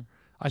 Sure. Mm-hmm.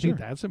 I think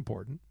that's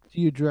important. Do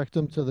you direct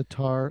them to the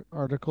Tar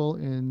article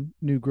in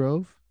New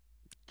Grove?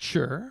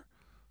 Sure.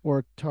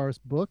 Or Tar's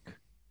book.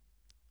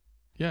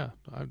 Yeah,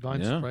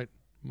 mine's right.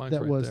 Mine's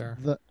that right was there.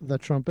 the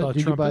trumpet. The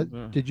did trumpet? you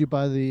buy? Did you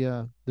buy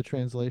the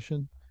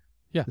translation?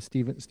 Yeah.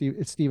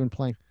 It's Stephen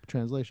Plank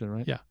translation,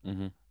 right? Yeah.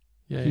 Mm-hmm.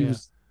 Yeah.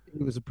 He's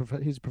a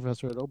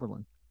professor at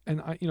Oberlin.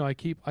 And I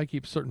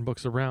keep certain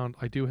books around.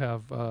 I do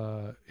have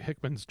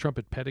Hickman's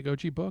trumpet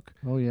pedagogy book.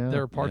 Oh yeah.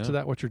 There are parts of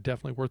that which are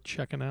definitely worth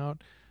checking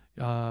out.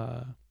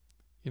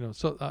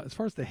 So as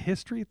far as the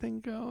history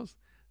thing goes,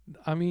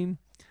 I mean,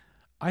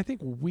 I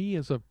think we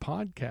as a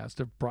podcast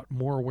have brought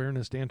more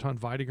awareness to Anton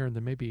Weidinger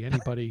than maybe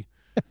anybody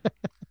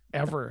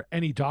ever,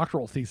 any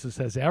doctoral thesis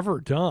has ever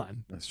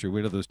done. That's true.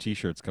 Wait till those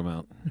T-shirts come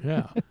out.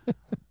 Yeah.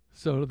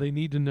 So they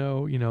need to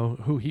know,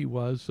 who he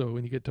was. So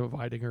when you get to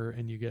Weidinger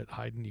and you get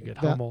Haydn, you get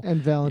Hummel.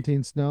 And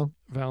Valentine Snow.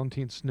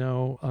 Valentine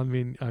Snow. I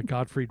mean,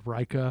 Gottfried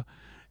Reiche.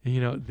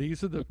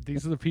 These are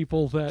the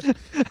people that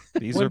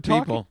these are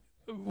people.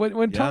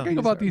 When talking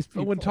about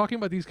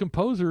these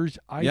composers,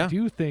 I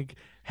do think,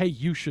 hey,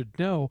 you should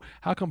know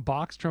how come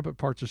Bach's trumpet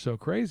parts are so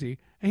crazy.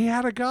 And he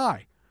had a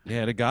guy.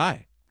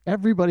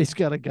 Everybody's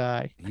got a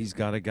guy. He's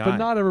got a guy. But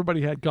not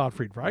everybody had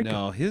Gottfried Reiche.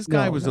 No, his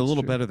guy was a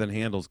little better than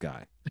Handel's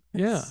guy.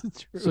 Yeah.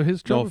 So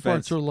his trumpet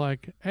parts are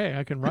like, hey,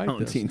 I can write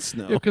Valentine this.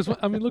 Snow. Because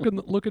I mean,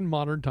 look in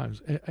modern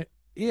times.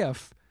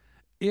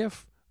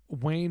 If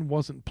Wayne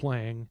wasn't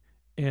playing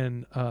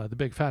in the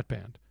Big Fat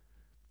Band,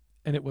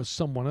 and it was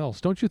someone else,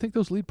 don't you think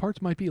those lead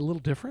parts might be a little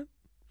different?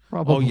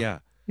 Probably. Oh yeah,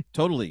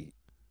 totally.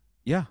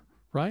 Yeah.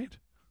 Right.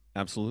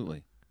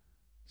 Absolutely.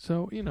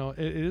 So it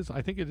is.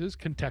 I think it is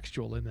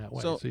contextual in that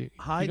way. So you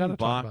Haydn got to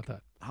talk about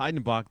that. Haydn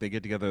and Bach, they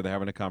get together. They're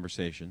having a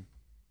conversation.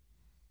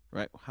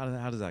 Right. How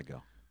does that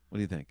go? What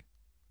do you think?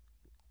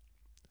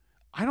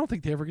 I don't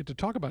think they ever get to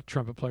talk about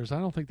trumpet players. I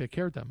don't think they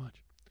cared that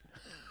much.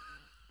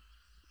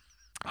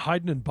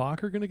 Haydn and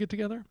Bach are going to get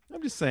together?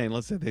 I'm just saying,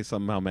 let's say they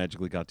somehow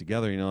magically got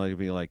together, they'd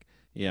be like,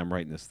 yeah, I'm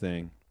writing this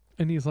thing.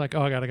 And he's like,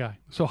 oh, I got a guy.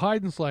 So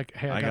Haydn's like,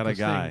 hey, I got this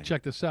a guy. thing.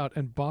 Check this out.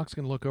 And Bach's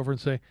going to look over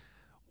and say,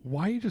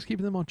 why are you just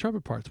keeping them on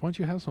trumpet parts? Why don't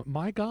you have some?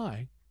 My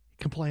guy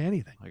can play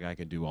anything. My guy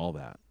can do all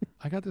that.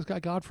 I got this guy,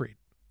 Gottfried.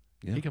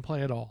 Yeah. He can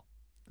play it all.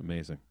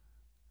 Amazing.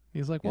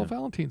 He's like, well,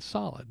 Valentine's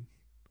solid.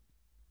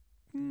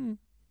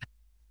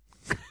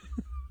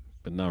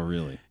 But not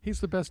really. He's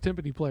the best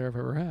timpani player I've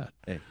ever had.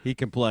 Hey, he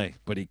can play,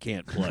 but he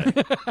can't play.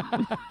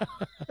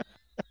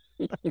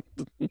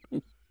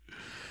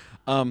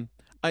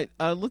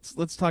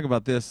 Let's talk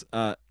about this.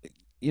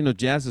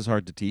 Jazz is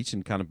hard to teach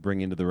and kind of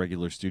bring into the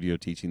regular studio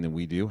teaching that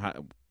we do.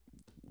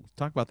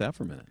 Talk about that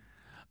for a minute.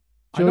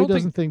 Joey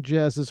doesn't think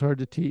jazz is hard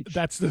to teach.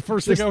 That's the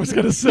first thing I was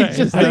going to say. He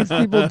just thinks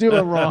people do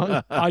it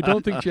wrong. I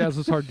don't think jazz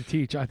is hard to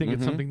teach. I think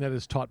it's something that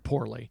is taught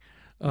poorly.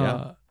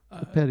 The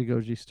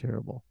pedagogy's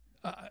terrible.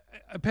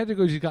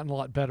 Pedagogy's gotten a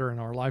lot better in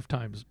our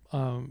lifetimes.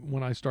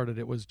 When I started,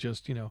 it was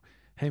just,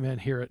 hey, man,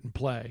 hear it and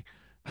play.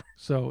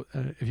 So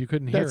if you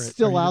couldn't hear it,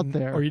 still out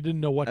there, or you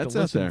didn't know what to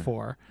listen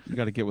for, you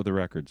got to get with the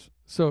records.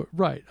 So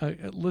right,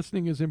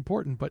 listening is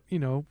important, but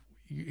you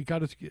got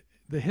to.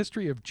 The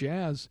history of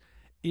jazz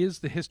is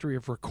the history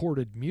of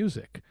recorded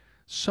music.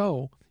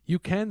 So you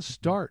can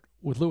start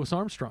with Louis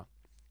Armstrong,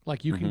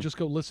 like you can just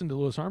go listen to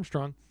Louis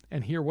Armstrong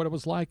and hear what it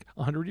was like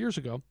 100 years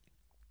ago,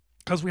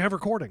 because we have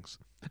recordings.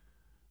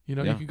 You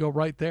can go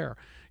right there.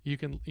 You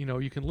can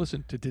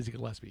listen to Dizzy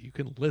Gillespie. You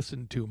can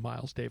listen to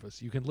Miles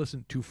Davis. You can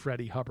listen to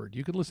Freddie Hubbard.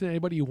 You can listen to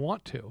anybody you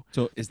want to.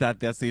 So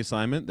that's the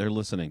assignment? They're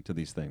listening to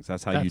these things.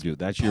 That's how you do it.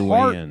 That's your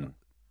way in.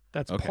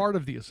 That's part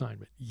of the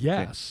assignment.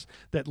 Yes,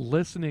 that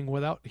listening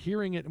without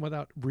hearing it and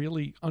without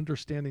really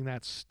understanding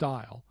that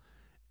style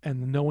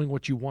and knowing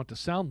what you want to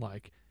sound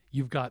like,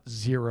 you've got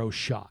zero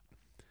shot.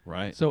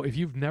 Right. So if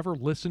you've never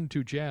listened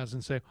to jazz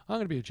and say, I'm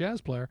going to be a jazz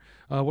player,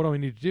 what do I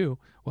need to do?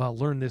 Well,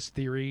 learn this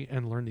theory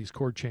and learn these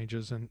chord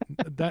changes. And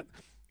that's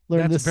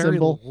very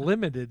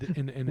limited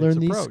in its approach. Learn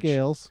these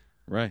scales.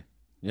 Right.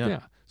 Yeah.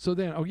 So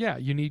then,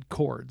 you need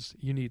chords.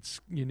 You need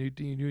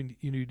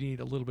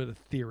a little bit of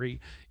theory.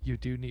 You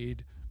do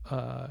need,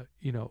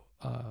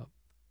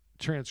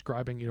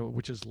 transcribing,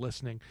 which is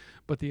listening.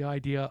 But the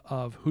idea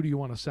of who do you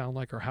want to sound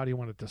like or how do you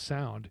want it to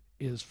sound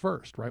is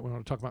first, right? We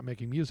want to talk about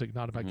making music,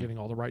 not about getting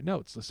all the right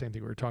notes. The same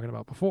thing we were talking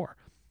about before.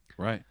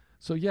 Right.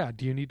 So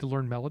do you need to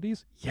learn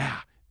melodies?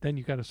 Yeah. Then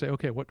you got to say,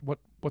 okay, what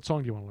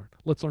song do you want to learn?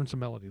 Let's learn some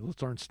melody.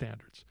 Let's learn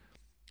standards.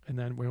 And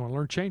then we want to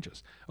learn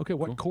changes. Okay,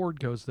 what chord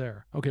goes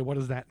there? Okay, what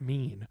does that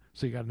mean?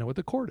 So you got to know what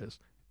the chord is.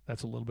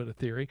 That's a little bit of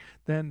theory.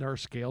 Then there are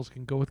scales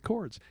can go with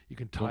chords. You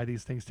can tie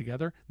these things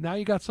together. Now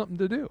you got something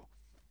to do.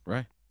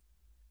 Right.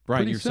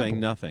 Brian, you're saying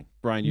nothing.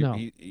 Brian, no.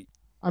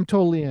 I'm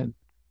totally in.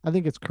 I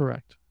think it's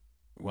correct.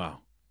 Wow.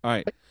 All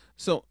right.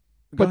 So,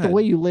 the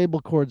way you label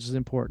chords is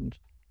important.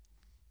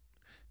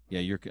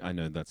 Yeah, I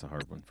know that's a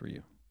hard one for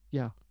you.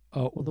 Yeah.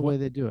 The way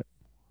they do it.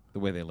 The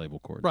way they label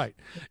chords. Right.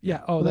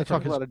 Yeah. Oh, they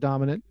talk about a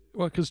dominant.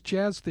 Well, because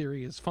jazz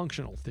theory is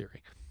functional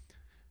theory.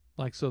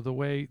 Like, so the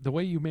way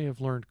you may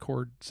have learned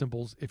chord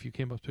symbols if you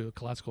came up to a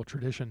classical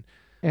tradition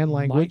and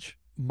language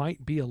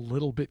might be a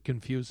little bit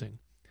confusing.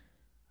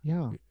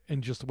 Yeah.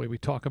 And just the way we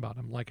talk about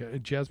them. Like a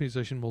jazz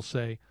musician will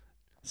say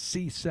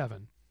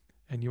C7,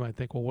 And you might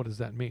think, well, what does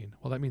that mean?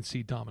 Well, that means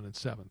C dominant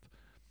seventh,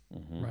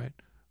 Mm-hmm. right?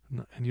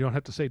 And you don't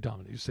have to say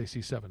dominant. You say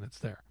C7. It's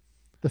there.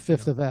 The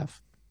fifth of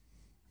F.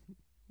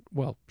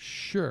 Well,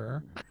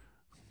 sure,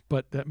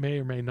 but that may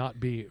or may not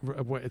be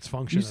its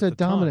function. You said at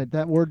the dominant. time.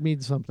 That word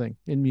means something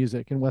in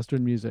music, in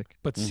Western music.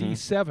 But Mm-hmm.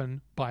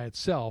 C7 by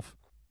itself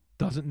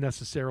doesn't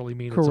necessarily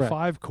mean Correct. it's a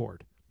 5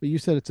 chord. But you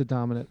said it's a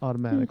dominant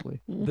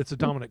automatically. That's a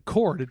dominant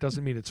chord. It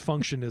doesn't mean its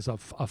function is a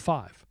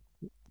 5.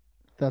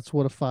 That's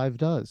what a 5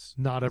 does.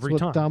 Not That's every what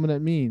time.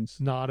 dominant means.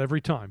 Not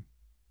every time.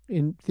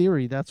 In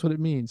theory, that's what it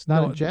means.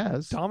 Not No, in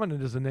jazz.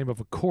 Dominant is the name of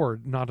a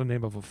chord, not a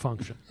name of a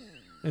function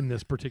in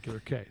this particular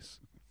case.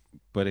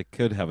 But it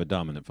could have a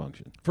dominant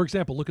function. For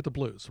example, look at the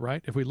blues,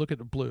 right? If we look at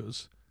the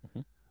blues,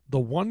 the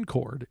 1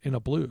 chord in a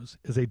blues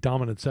is a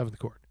dominant 7th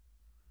chord.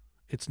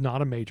 It's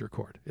not a major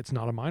chord. It's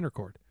not a minor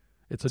chord.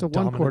 It's a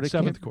dominant 1 chord.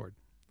 7th chord.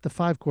 The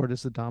 5 chord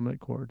is the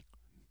dominant chord.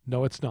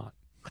 No, it's not.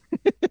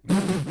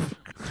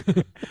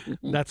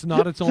 That's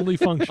not its only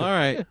function. All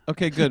right.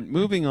 Okay, good.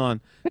 Moving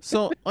on.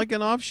 So, like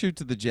an offshoot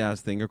to the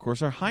jazz thing, of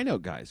course, are high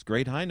note guys.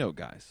 Great high note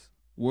guys.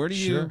 Where do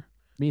Sure.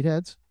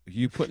 Meatheads?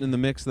 you putting in the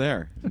mix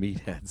there?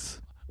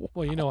 Meatheads.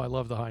 Well, you know I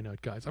love the high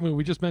note guys. I mean,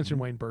 we just mentioned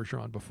Wayne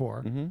Bergeron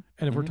before. Mm-hmm.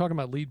 And if we're talking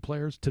about lead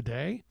players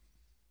today,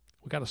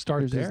 we got to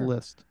start Here's there. his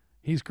list.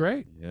 He's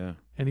great, Yeah.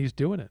 and he's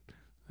doing it.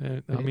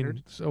 And, I mean,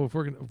 Maynard. so if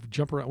we're going to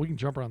jump around, we can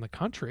jump around the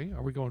country.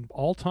 Are we going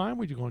all time?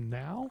 Are we going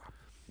now?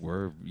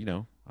 We're,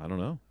 I don't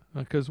know.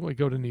 Because we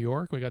go to New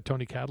York. We got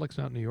Tony Cadlick's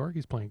out in New York.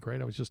 He's playing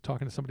great. I was just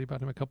talking to somebody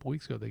about him a couple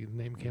weeks ago. The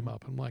name came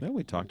up. I'm like, Yeah,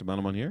 we talked about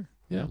him on here.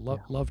 yeah,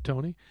 love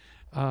Tony.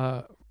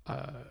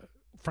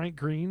 Frank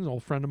Green, an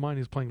old friend of mine,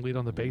 he's playing lead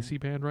on the Basie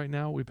band right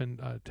now. We've been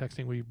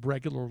texting. We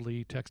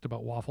regularly text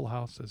about Waffle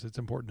House as it's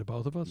important to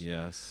both of us.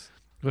 Yes.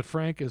 But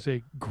Frank is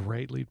a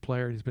great lead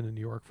player. He's been in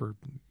New York for,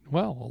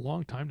 well, a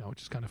long time now,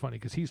 which is kind of funny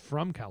because he's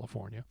from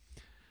California.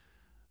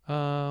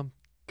 Gosh,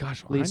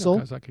 I know Liesel?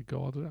 guys I could go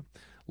all the time.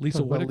 Lisa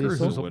Talk about Whitaker,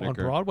 Liesel? who's on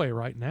Whitaker. Broadway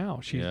right now.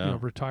 She's Yeah.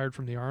 retired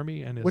from the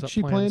Army and is What's up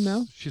she playing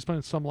now? She's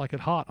playing Some Like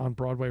It Hot on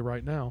Broadway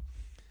right now.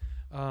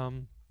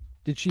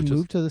 Did she Just-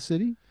 move to the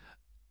city?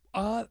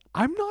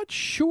 I'm not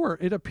sure.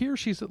 It appears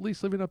she's at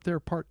least living up there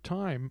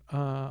part-time.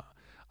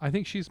 I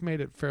think she's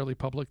made it fairly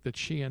public that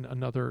she and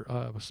another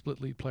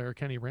split lead player,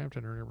 Kenny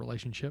Rampton, are in a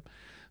relationship.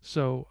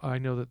 So I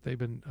know that they've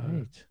been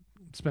Right.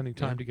 spending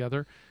time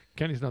together.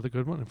 Kenny's another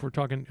good one. If we're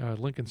talking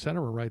Lincoln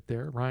Center, we're right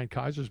there. Ryan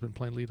Kaiser's been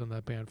playing lead on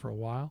that band for a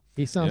while.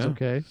 He sounds Yeah.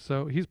 okay.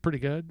 So he's pretty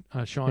good.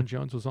 Sean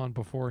Jones was on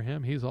before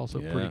him. He's also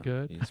Yeah, pretty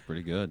good. He's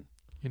pretty good.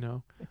 You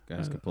know,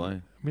 Guys can play.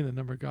 I mean, the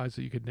number of guys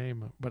that you could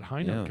name, but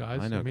high note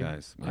guys. High note I mean,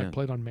 guys. I Man.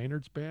 played on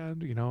Maynard's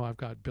band. You know, I've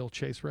got Bill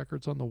Chase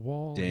records on the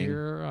wall Ding.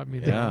 here. I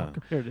mean, Yeah.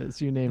 There it is.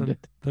 You named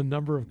it. the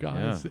number of guys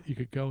Yeah. that you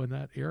could go in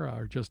that era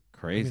are just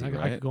Crazy, I mean,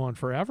 I right? could go on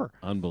forever.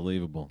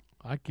 Unbelievable.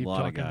 I keep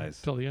Lot of talking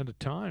guys. till the end of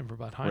time for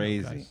about high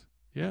Crazy. note guys.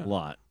 Yeah, A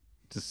lot.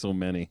 Just so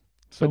many.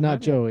 so But not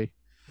many. Joey.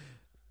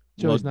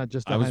 Joey's Well, not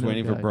just a I was high note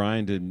waiting guy. for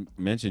Bryan to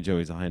mention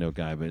Joey's a high note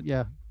guy, but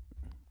Yeah.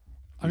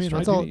 I mean,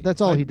 That's I all do,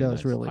 that's all I'd he be does,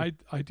 nice. really.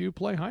 I do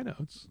play high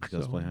notes. he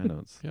does so, play high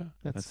notes. Yeah,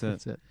 That's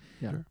it.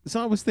 Yeah. Sure. So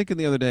I was thinking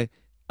the other day,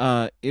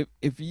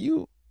 if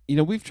you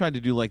we've tried to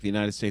do like the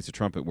United States of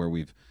trumpet, where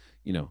we've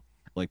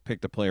like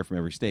picked a player from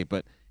every state,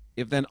 but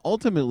if then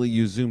ultimately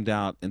you zoomed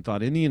out and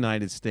thought in the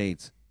United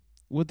States,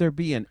 would there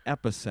be an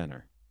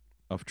epicenter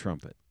of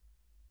trumpet?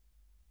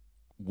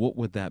 What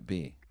would that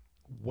be?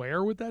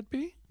 Where would that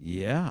be?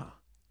 Yeah,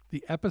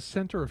 The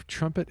epicenter of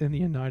trumpet in the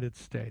United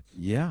States.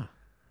 yeah.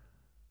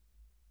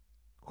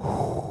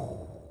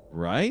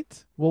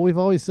 Right? Well, we've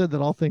always said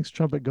that all things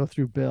trumpet go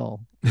through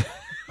Bill.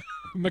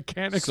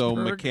 Mechanicsburg, So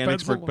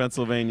Mechanicsburg,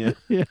 Pennsylvania.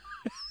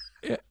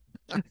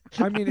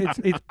 I mean,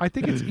 I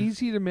think it's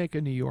easy to make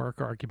a New York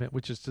argument,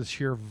 which is the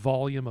sheer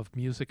volume of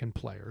music and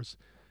players.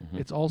 Mhm.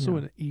 It's also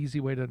Yeah. an easy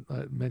way to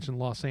mention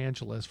Los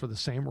Angeles for the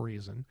same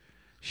reason,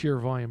 sheer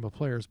volume of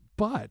players.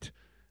 But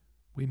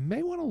we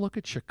may want to look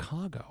at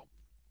Chicago.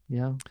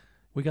 Yeah.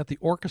 We got the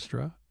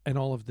orchestra and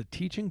all of the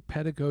teaching,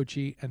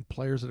 pedagogy, and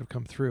players that have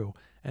come through,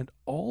 and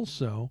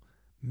also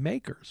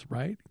makers,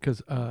 right?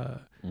 Because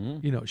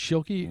Mhm.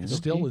 Schilke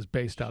still Schilke, is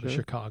based out of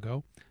sure.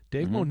 Chicago.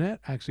 Dave Mhm.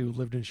 Monette, actually, who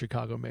lived in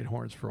Chicago, made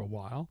horns for a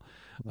while.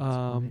 That's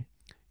funny.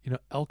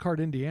 Elkhart,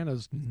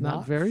 Indiana's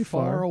Not very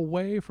far far.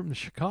 away from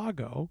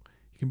Chicago.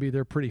 You can be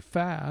there pretty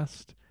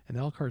fast, and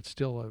Elkhart's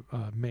still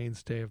a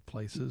mainstay of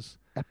places.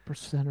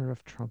 Epicenter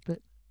of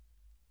trumpet.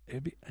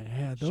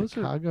 Those are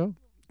Chicago.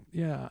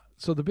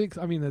 So the big,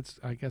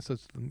 I guess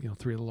that's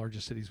 3 of the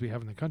largest cities we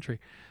have in the country.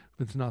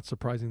 It's not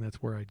surprising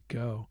that's where I'd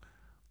go.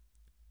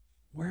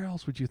 Where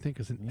else would you think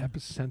is an Yeah.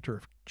 epicenter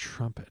of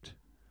trumpet?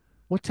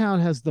 What town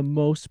has the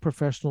most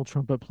professional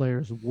trumpet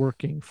players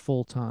working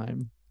full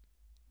time?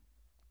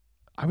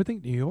 I would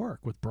think New York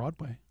with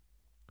Broadway.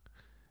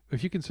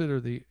 If you consider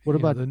What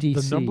about the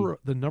DC?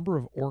 number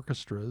of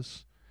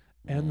orchestras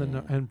and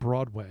and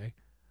Broadway,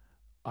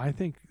 I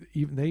think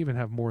they even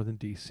have more than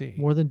DC.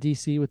 More than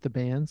DC with the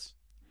bands?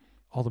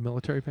 All the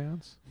military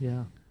bands,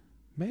 Yeah.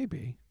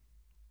 maybe.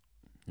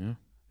 Yeah.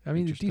 I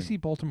mean, the Interesting.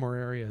 DC Baltimore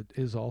area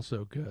is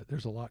also good.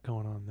 There's a lot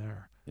going on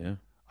there. Yeah.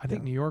 I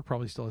think New York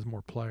probably still has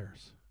more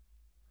players.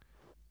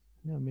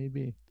 Yeah,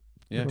 maybe.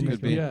 Yeah, We're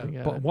could be.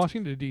 Yeah, but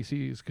Washington,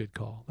 D.C. is a good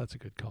call. That's a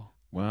good call.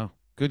 Wow.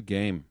 Good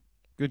game.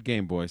 Good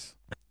game, boys.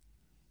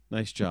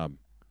 Nice job.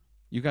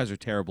 You guys are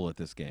terrible at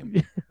this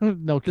game.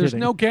 No kidding. There's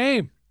no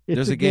game.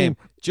 There's a game.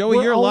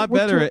 Joey, you're a lot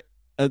better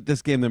at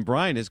this game than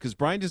Bryan is because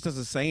Bryan just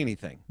doesn't say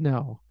anything.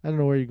 No, I don't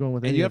know where you're going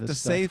with and any you of have to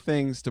this say stuff.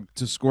 things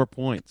to score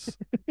points.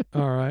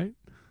 All right.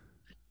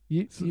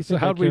 You So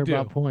how'd we do?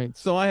 about points?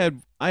 So I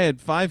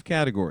had 5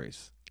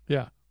 categories.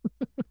 Yeah.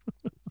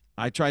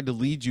 I tried to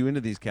lead you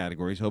into these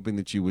categories, hoping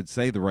that you would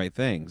say the right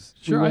things.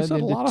 Sure, I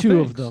said a lot of two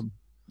things. of them.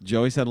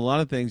 Joey said a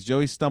lot of things.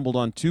 Joey stumbled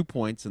on 2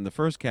 points in the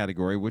first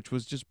category, which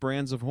was just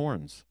brands of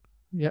horns.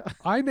 Yeah.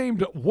 I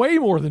named way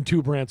more than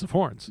 2 brands of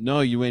horns.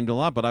 No, you aimed a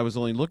lot, but I was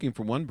only looking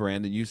for one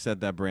brand, and you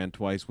said that brand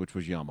twice, which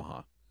was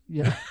Yamaha.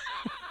 Yeah.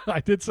 I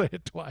did say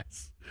it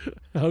twice.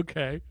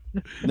 Okay.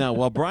 Now,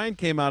 while Bryan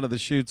came out of the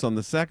chutes on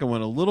the second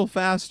one a little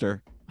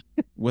faster,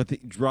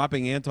 with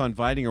dropping Anton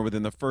Weidinger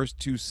within the first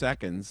 2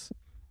 seconds,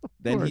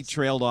 then he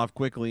trailed off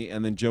quickly,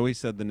 and then Joey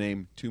said the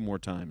name 2 more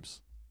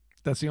times.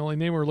 That's the only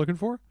name we're looking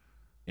for?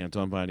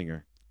 Anton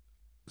Weidinger.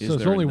 So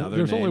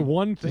there's only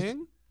one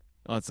thing?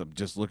 Oh, I'm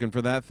just looking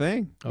for that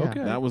thing.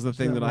 Okay. That was the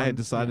thing that I had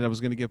decided I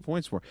was going to get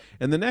points for.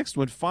 And the next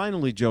one,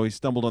 finally, Joey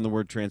stumbled on the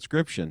word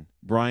transcription.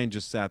 Bryan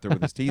just sat there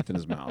with his teeth in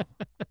his mouth.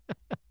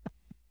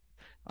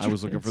 I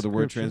was looking for the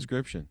word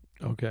transcription.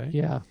 Okay.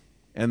 Yeah.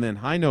 And then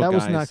high note that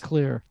guys. was not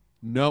clear.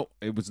 No,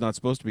 it was not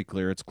supposed to be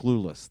clear. It's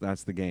Clueless.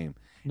 That's the game.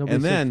 Nobody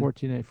and said then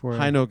 1484.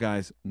 high note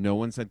guys. No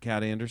one said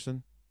Cat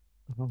Anderson.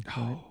 Oh,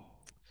 right.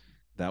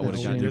 That would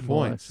have gotten shameful, your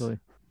points. Actually.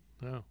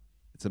 Oh.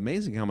 It's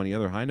amazing how many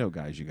other high note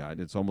guys you got.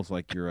 It's almost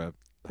like you're a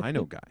high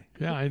note guy.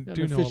 Yeah, I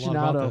do know a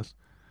lot about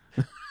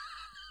this.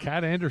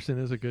 Cat Anderson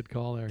is a good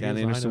call there. Cat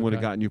Anderson would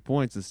have gotten you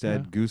points.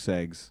 Instead, goose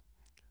eggs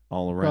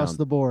all around. Across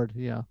the board,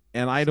 yeah.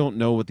 And I don't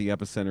know what the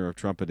epicenter of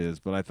trumpet is,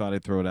 but I thought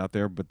I'd throw it out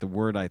there. But the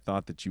word I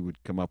thought that you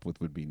would come up with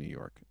would be New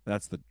York.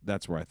 That's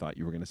where I thought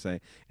you were going to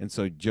say. And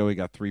so Joey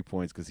got 3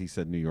 points because he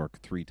said New York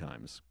 3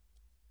 times.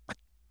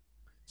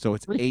 So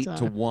it's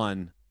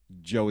 8-1.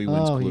 Joey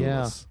wins Clueless.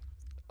 Yeah.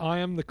 I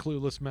am the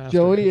Clueless master.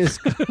 Joey is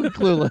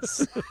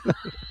clueless.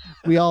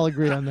 We all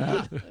agree on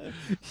that.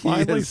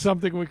 Finally,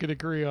 something we can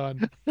agree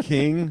on.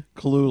 King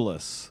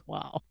Clueless.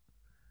 Wow.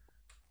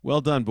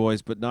 Well done,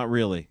 boys, but not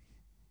really.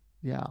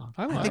 Yeah.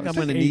 I think I'm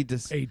going to need to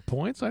 8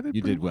 points. I did.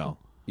 You did well.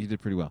 You did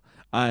pretty well.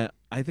 I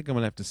think I'm going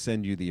to have to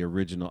send you the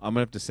original. I'm going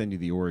to have to send you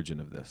the origin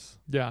of this.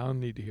 Yeah, I'll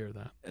need to hear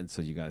that. And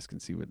so you guys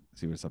can see what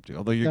it's up to.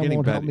 Although you're that getting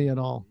won't better. Help me at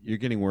all. You're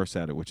getting worse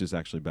at it, which is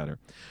actually better.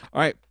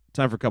 All right,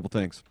 time for a couple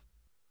things.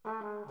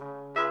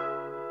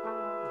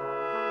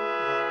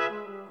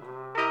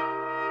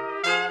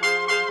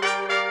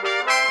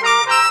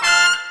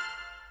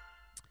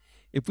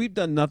 If we've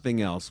done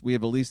nothing else, we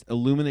have at least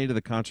illuminated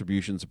the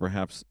contributions of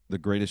perhaps the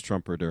greatest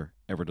trumpeter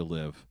ever to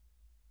live,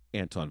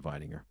 Anton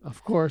Weidinger.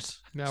 Of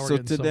course. Now we're so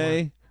getting today,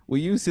 somewhere.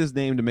 we use his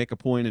name to make a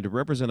point and to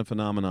represent a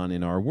phenomenon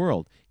in our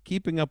world.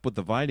 Keeping up with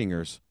the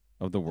Weidingers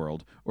of the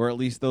world, or at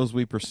least those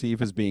we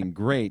perceive as being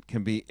great,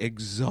 can be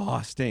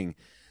exhausting.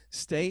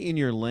 Stay in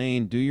your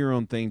lane, do your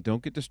own thing,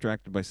 don't get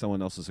distracted by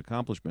someone else's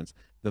accomplishments.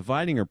 The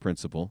Weidinger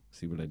principle,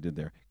 see what I did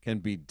there, can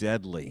be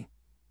deadly.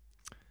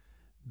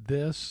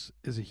 This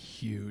is a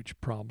huge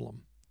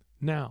problem.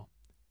 Now,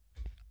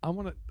 I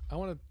want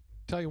to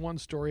tell you one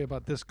story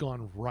about this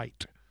gone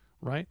right?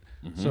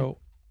 Mm-hmm. So,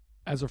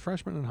 as a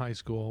freshman in high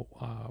school,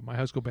 my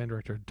high school band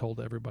director had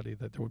told everybody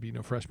that there would be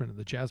no freshmen in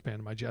the jazz band.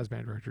 And my jazz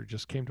band director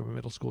just came to my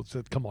middle school and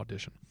said, "Come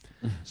audition."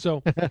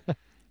 So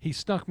he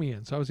snuck me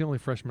in. So I was the only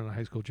freshman in a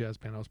high school jazz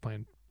band. I was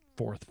playing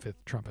 4th, 5th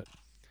trumpet.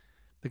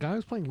 The guy who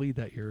was playing lead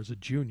that year is a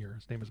junior.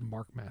 His name is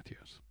Mark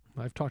Matthews.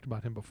 I've talked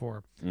about him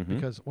before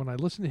because when I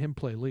listened to him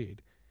play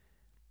lead,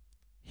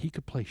 he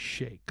could play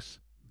shakes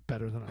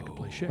better than I could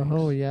play shakes.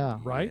 Oh, yeah.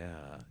 Right?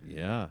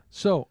 Yeah.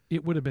 So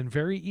it would have been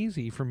very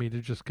easy for me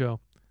to just go,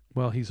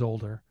 well, he's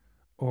older.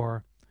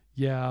 Or,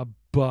 yeah,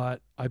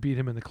 but I beat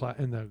him in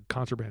the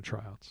concert band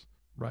tryouts.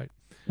 Right?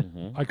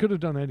 Mm-hmm. I could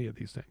have done any of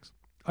these things.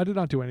 I did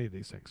not do any of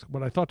these things.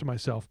 But I thought to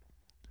myself,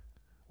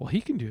 well,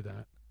 he can do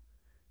that.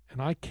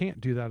 And I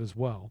can't do that as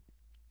well.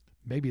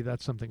 Maybe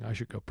that's something I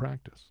should go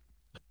practice.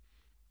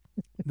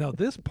 Now,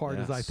 this part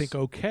is, I think,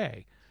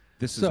 okay.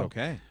 This is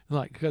okay.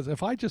 Like, because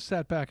if I just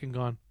sat back and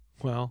gone,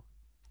 well,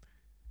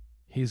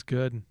 he's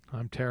good and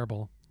I'm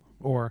terrible,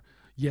 or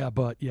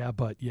but,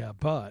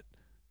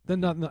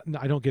 then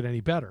I don't get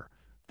any better.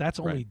 That's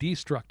only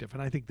destructive.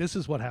 And I think this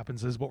is what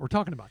happens, is what we're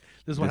talking about.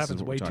 This is what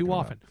happens way too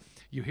often.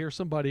 You hear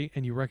somebody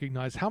and you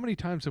recognize, how many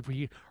times have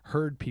we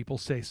heard people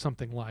say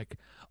something like,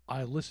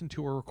 I listened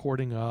to a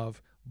recording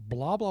of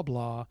blah, blah,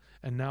 blah,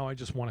 and now I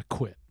just want to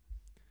quit.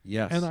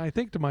 Yes. And I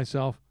think to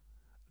myself,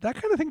 that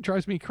kind of thing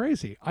drives me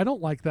crazy. I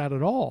don't like that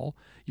at all.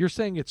 You're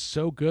saying it's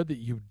so good that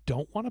you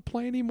don't want to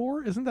play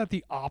anymore? Isn't that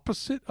the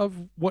opposite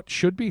of what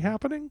should be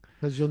happening?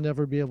 Because you'll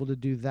never be able to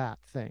do that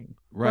thing.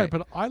 Right.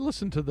 But I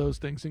listen to those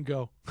things and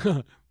go,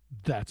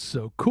 that's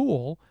so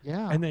cool.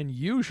 Yeah. And then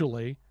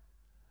usually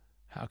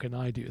how can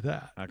I do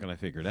that? How can I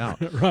figure it out?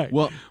 Right.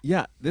 Well,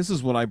 yeah, this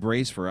is what I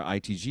brace for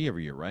ITG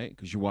every year, right?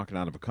 Because you're walking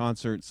out of a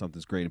concert,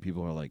 something's great, and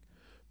people are like,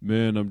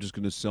 man, I'm just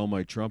going to sell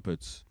my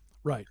trumpets.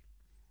 Right.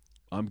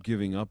 I'm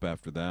giving up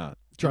after that.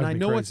 Drives and I me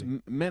know crazy.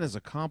 it's meant as a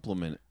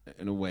compliment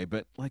in a way,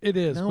 but like It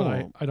is, no,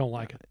 but I don't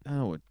like it.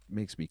 No, it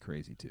makes me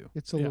crazy too.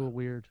 It's a little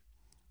weird.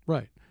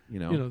 Right. You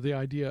know, the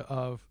idea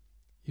of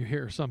you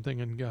hear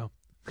something and go,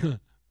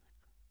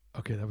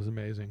 okay, that was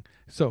amazing.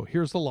 So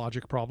here's the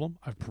logic problem.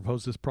 I've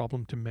proposed this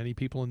problem to many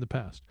people in the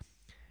past.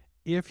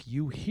 If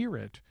you hear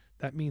it,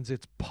 that means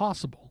it's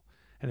possible.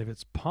 And if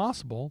it's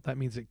possible, that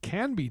means it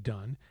can be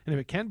done. And if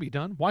it can be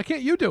done, why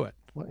can't you do it?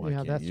 Why yeah,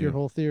 can't that's you? your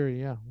whole theory.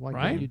 Yeah. Why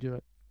Right? can't you do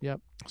it? Yep.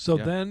 So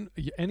Yeah. then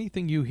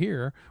anything you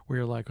hear where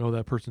you're like, oh,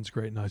 that person's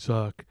great and I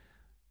suck,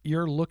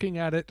 you're looking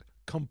at it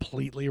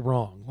completely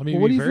wrong. Let me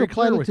Well, what be if you very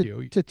apply clear it with to,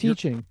 you. to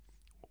teaching?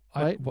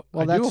 right?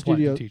 I that do apply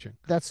studio- to teaching.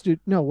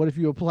 No. What if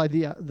you apply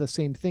the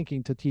same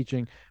thinking to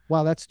teaching?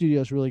 Wow, that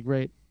studio is really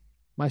great.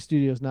 My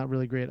studio is not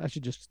really great. I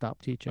should just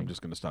stop teaching. I'm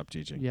just going to stop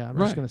teaching. Yeah, I'm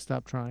Right. just going to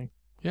stop trying.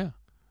 Yeah.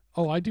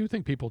 Oh, I do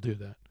think people do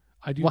that.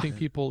 I do Why? think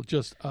people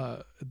just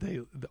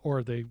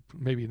they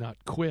maybe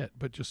not quit,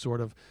 but just sort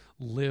of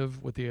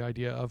live with the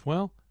idea of,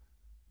 well,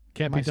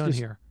 can't be Mine's done just-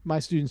 here. My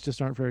students just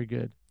aren't very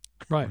good.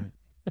 Right.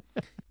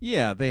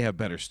 Yeah, they have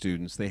better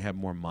students. They have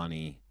more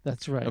money.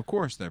 That's right. Of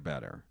course, they're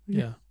better.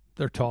 Yeah.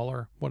 They're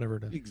taller, whatever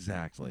it is.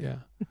 Exactly. Yeah.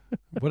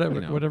 Whatever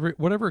You know.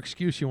 whatever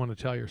excuse you want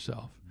to tell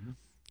yourself.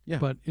 Yeah.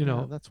 But,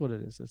 Yeah, that's what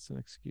it is. It's an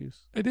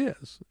excuse. it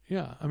is.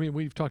 Yeah. I mean,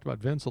 we've talked about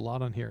Vince a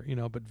lot on here,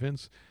 but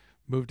Vince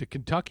moved to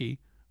Kentucky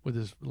with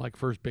his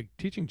first big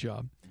teaching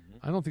job.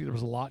 I don't think there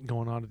was a lot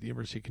going on at the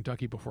University of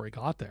Kentucky before he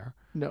got there.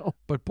 No.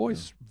 But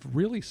boys,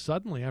 really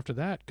suddenly after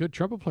that, good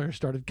trumpet players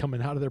started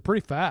coming out of there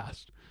pretty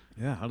fast.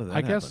 Yeah. How did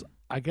that happen?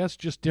 I guess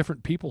just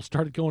different people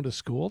started going to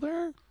school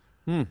there.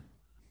 Hmm.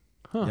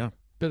 Huh. Yeah.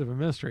 Bit of a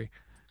mystery.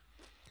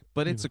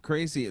 But it's a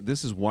crazy.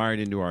 This is wired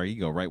into our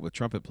ego, right? With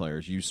trumpet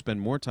players, you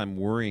spend more time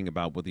worrying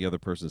about what the other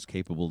person is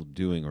capable of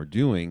doing or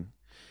doing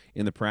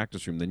in the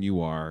practice room than you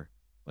are.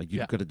 Like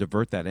you've got to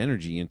divert that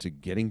energy into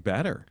getting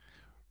better.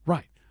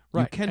 Right.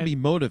 Right. You can be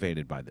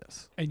motivated by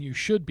this. And you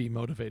should be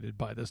motivated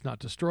by this, not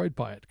destroyed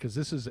by it, because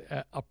this is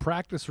a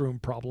practice room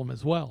problem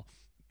as well.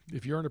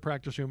 If you're in a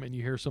practice room and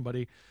you hear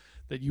somebody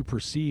that you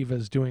perceive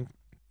as doing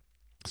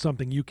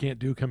something you can't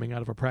do coming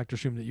out of a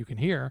practice room that you can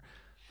hear,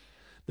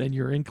 then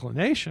your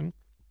inclination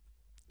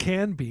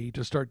can be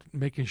to start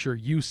making sure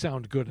you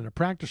sound good in a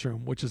practice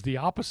room, which is the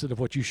opposite of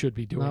what you should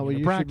be doing Not what in a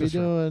you should be practice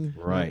room. doing.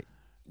 Right.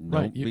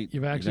 Right.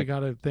 You've actually got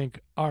to think,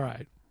 all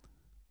right,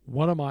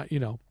 what am I,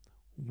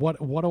 what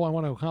do I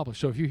want to accomplish?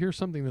 So if you hear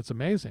something that's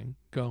amazing,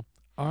 go,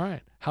 all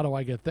right, how do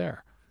I get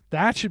there?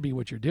 That should be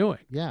what you're doing.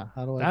 Yeah.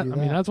 How do I do that?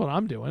 I mean, that's what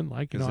I'm doing.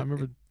 Like, I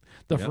remember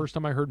the yeah. first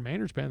time I heard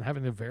Maynard's band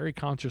having a very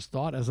conscious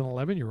thought as an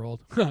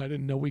 11-year-old. I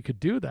didn't know we could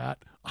do that.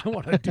 I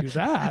want to do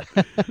that,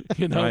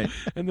 Right.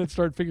 and then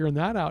start figuring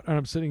that out. And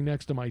I'm sitting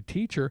next to my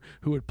teacher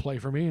who would play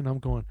for me, and I'm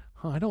going,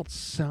 I don't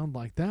sound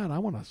like that. I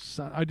want to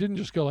sound. I didn't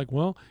just go like,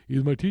 well,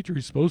 he's my teacher.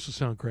 He's supposed to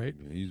sound great.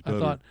 He's I better.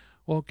 thought,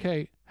 well,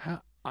 okay,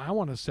 I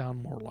want to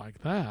sound more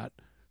like that.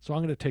 So I'm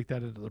going to take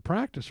that into the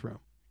practice room.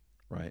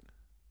 Right.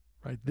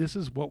 Right. This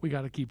is what we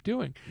got to keep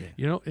doing.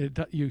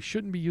 Yeah. You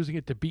shouldn't be using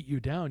it to beat you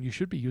down. You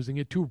should be using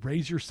it to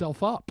raise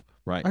yourself up.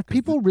 Right. Are 'Cause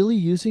people really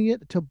using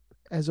it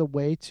as a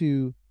way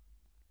to,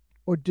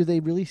 or do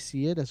they really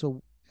see it as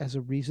a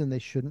reason they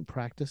shouldn't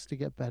practice to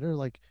get better?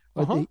 Like,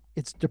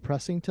 it's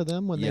depressing to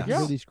them when they Yes.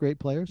 hear these great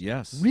players.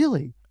 Yes.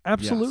 Really?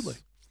 Absolutely.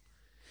 Yes.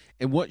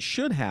 And what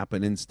should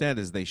happen instead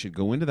is they should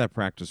go into that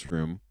practice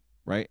room,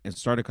 right, and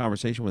start a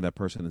conversation with that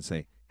person and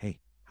say, hey,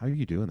 how are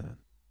you doing that?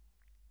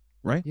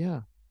 Right?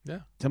 Yeah.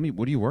 Yeah. Tell me,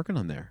 what are you working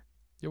on there?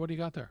 Yeah. What do you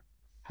got there?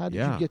 How did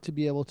Yeah. you get to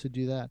be able to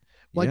do that?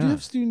 Well, I do Yeah.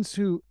 have students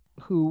who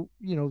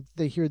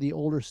they hear the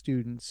older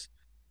students,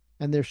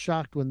 and they're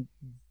shocked when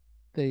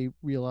they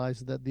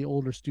realize that the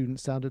older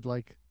student sounded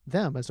like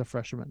them as a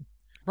freshman.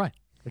 Right.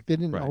 Like they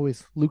didn't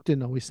Right. Luke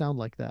didn't always sound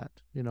like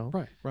that.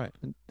 Right. Right.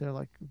 And they're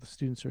like, the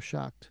students are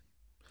shocked.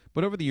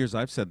 But over the years,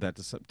 I've said that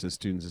to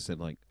students. I said,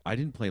 like, I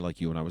didn't play like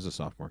you when I was a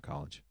sophomore in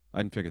college. I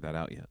hadn't figured that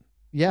out yet.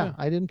 Yeah, Yeah.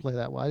 I didn't play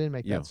that well. I didn't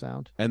make Yeah. that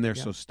sound. And they're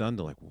Yeah. so stunned.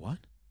 They're like, what?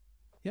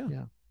 Yeah.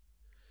 Yeah.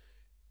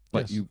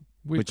 But Yes.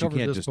 We've but you covered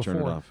can't this just before.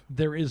 turn it off.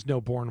 There is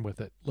no born with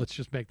it. Let's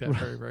just make that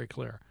very, very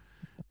clear.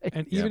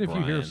 And Yeah, even if you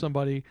hear Bryan.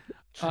 somebody,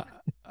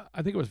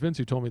 I think it was Vince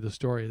who told me the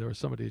story. There was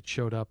somebody that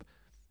showed up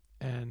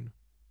and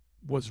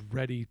was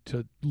ready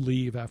to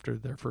leave after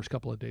their first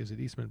couple of days at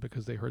Eastman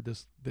because they heard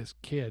this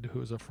kid who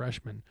was a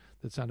freshman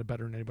that sounded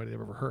better than anybody they've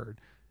ever heard.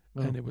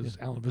 And it was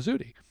Alan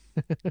Vizzuti.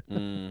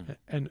 Mm.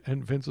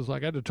 And Vince was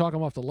like, I had to talk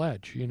him off the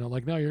ledge,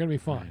 like, no, you're going to be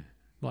fine.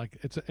 Like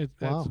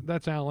Wow.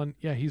 that's Alan.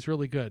 Yeah, he's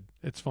really good.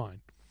 It's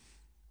fine.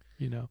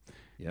 Yeah.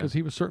 Because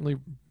he was certainly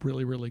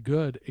really, really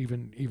good,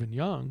 even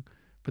young,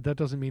 but that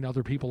doesn't mean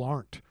other people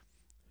aren't.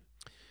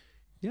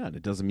 Yeah, and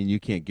it doesn't mean you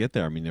can't get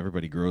there. I mean,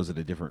 everybody grows at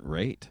a different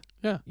rate.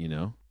 Yeah.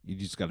 You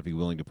just got to be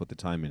willing to put the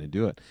time in and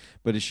do it.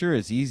 But it sure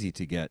is easy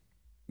to get,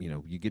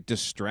 you get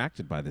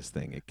distracted by this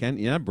thing. It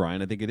can,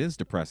 Brian, I think it is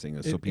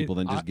depressing. So people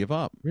then just give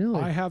up. Really?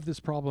 I have this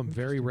problem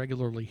very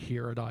regularly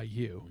here at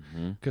IU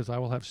because I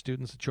will have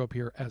students that show up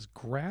here as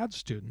grad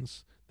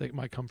students. They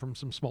might come from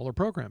some smaller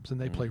programs and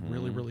they play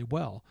really, really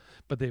well,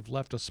 but they've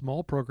left a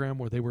small program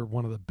where they were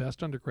one of the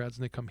best undergrads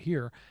and they come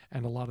here,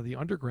 and a lot of the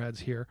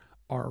undergrads here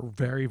are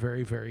very,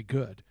 very, very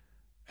good.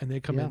 And they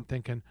come in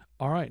thinking,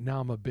 all right,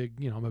 now I'm a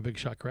big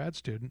shot grad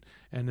student.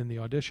 And in the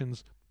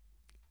auditions,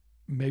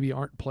 maybe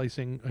aren't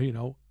placing,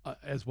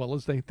 as well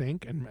as they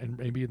think, and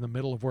maybe in the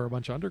middle of where a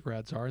bunch of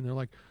undergrads are. And they're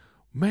like,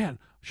 man,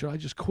 should I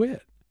just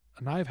quit?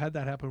 And I've had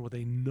that happen with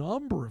a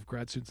number of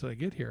grad students that I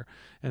get here.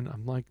 And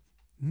I'm like,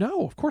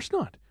 no, of course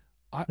not.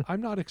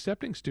 I'm not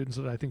accepting students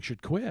that I think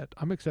should quit.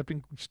 I'm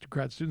accepting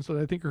grad students that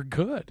I think are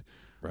good.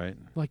 Right.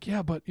 Like,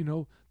 yeah, but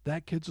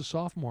that kid's a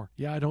sophomore.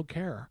 Yeah, I don't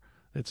care.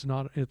 It's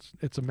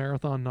a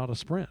marathon, not a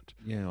sprint.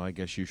 Yeah, I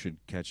guess you should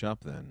catch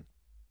up then.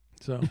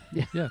 So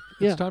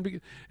it's time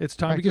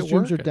to get rooms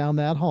working. are down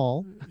that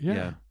hall.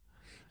 Yeah.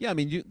 I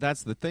mean,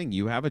 that's the thing.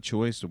 You have a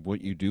choice of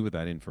what you do with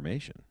that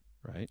information,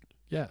 right?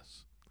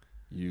 Yes.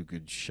 You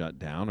could shut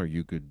down, or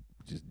you could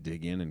just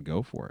dig in and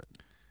go for it.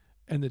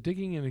 And the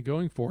digging in and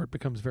going for it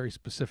becomes very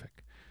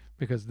specific,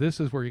 because this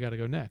is where you got to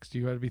go next.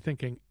 You got to be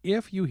thinking,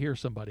 if you hear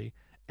somebody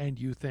and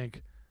you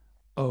think,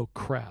 oh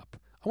crap,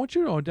 I want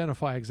you to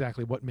identify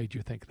exactly what made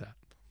you think that.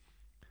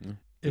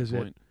 Is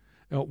it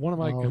one of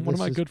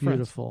my good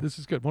friends? This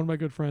is good. One of my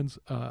good friends.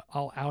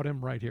 I'll out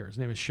him right here. His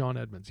name is Sean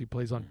Edmonds. He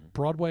plays on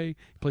Broadway.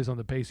 He plays on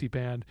the Basie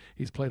Band.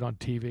 He's played on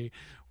TV.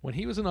 When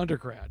he was an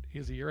undergrad, he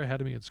was a year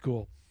ahead of me in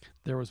school.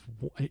 There was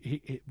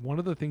one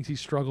of the things he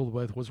struggled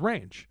with was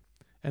range.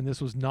 And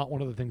this was not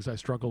one of the things I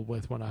struggled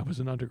with when I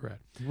was an undergrad.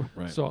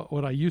 Right. So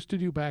what I used to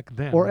do back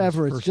then, or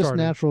ever, it's just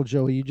natural,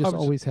 Joey. You just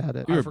always had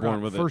it. You were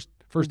born with it.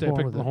 First day I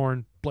picked the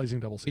horn, blazing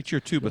double C. It's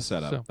your tuba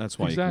setup. So, that's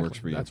why it works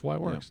for you. That's why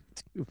it works.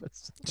 Yeah.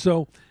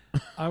 So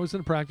I was in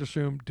a practice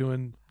room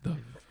doing the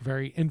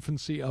very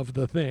infancy of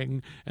the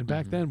thing. And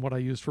back then what I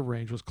used for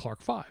range was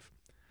Clark 5.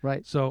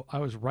 Right. So I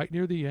was right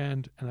near the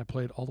end, and I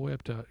played all the way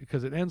up to,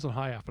 because it ends on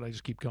high F, but I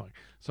just keep going.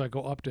 So I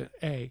go up to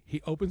A.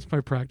 He opens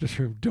my practice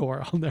room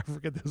door. I'll never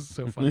forget this. Is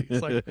so funny.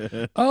 He's like,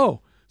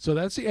 oh, so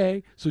that's the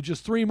A. So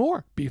just 3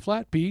 more: B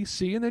flat, B,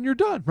 C, and then you're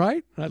done,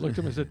 right? And I looked at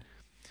him and said,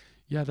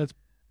 yeah, that's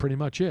pretty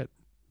much it.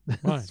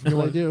 Right. That's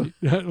what I do.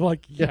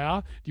 Like, yeah.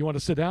 Do you want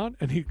to sit down?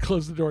 And he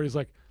closed the door. He's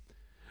like,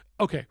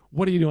 okay,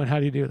 what are you doing? How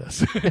do you do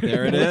this?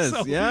 There it is.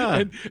 So,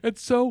 yeah. And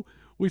so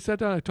we sat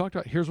down and I talked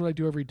about, here's what I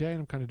do every day,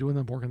 and I'm kind of doing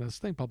them, working this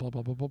thing, blah, blah,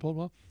 blah, blah, blah, blah,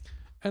 blah.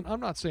 And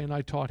I'm not saying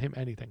I taught him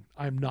anything.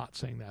 I'm not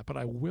saying that. But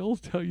I will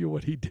tell you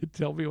what he did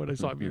tell me when I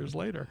saw him years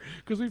later,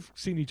 because we've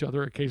seen each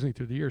other occasionally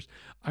through the years.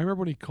 I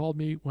remember when he called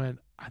me when,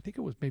 I think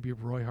it was maybe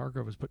Roy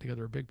Hargrove was putting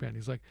together a big band.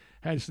 He's like,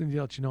 hey, I just need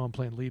to let you know I'm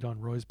playing lead on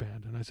Roy's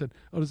band. And I said,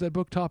 oh, does that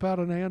book top out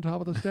an A on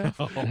top of the staff?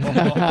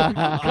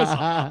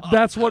 Because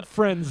that's what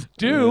friends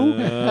do.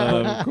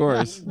 Of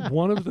course.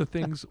 One of the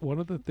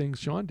things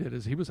Sean did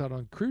is he was out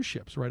on cruise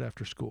ships right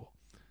after school.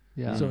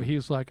 Yeah. So he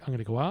was like, I'm going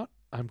to go out.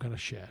 I'm going to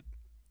shed.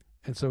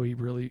 And so he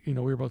really, we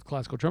were both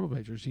classical trumpet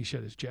majors. He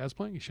shed his jazz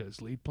playing. He shed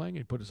his lead playing.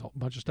 He put his whole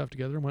bunch of stuff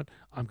together and went,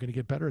 I'm going to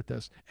get better at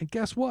this. And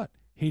guess what?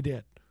 He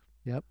did.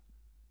 Yep.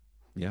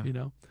 Yeah.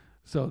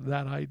 So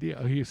that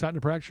idea, he sat in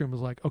the practice room and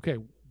was like, okay,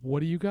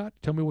 what do you got?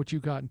 Tell me what you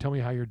got and tell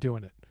me how you're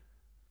doing it.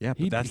 Yeah.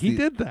 But he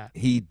did that.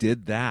 He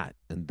did that.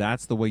 And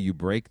that's the way you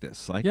break this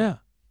cycle. Yeah.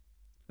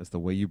 That's the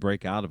way you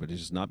break out of it, is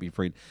just not be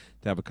afraid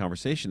to have a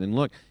conversation. And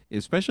look,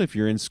 especially if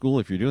you're in school,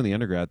 if you're doing the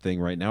undergrad thing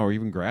right now, or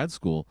even grad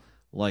school,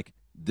 like,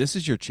 this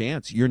is your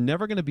chance. You're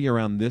never going to be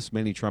around this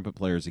many trumpet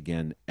players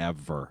again,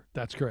 ever.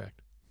 That's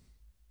correct.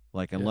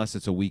 Like, unless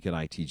it's a week at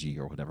ITG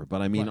or whatever.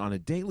 But I mean, on a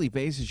daily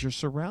basis, you're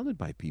surrounded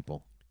by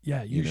people.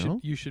 Yeah,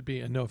 you should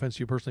be, and no offense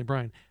to you personally,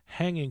 Brian,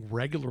 hanging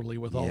regularly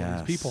with all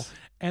of these people.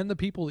 And the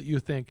people that you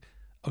think,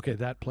 okay,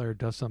 that player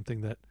does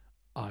something that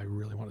I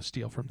really want to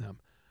steal from them.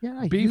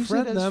 Yeah,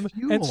 befriend them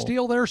and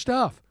steal their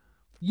stuff.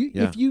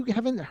 If you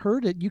haven't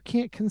heard it, you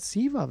can't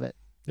conceive of it.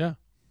 Yeah.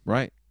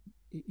 Right.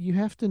 You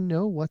have to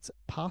know what's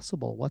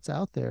possible, what's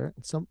out there,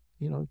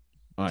 and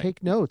right.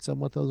 Take notes on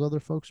what those other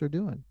folks are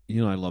doing.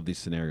 I love these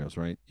scenarios,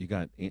 right? You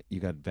got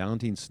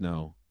Valentine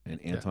Snow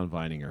and Anton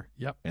Weidinger.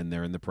 Yep. And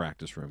they're in the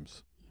practice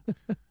rooms.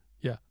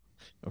 Yeah.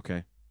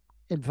 Okay.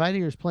 And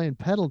Weidinger's playing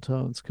pedal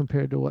tones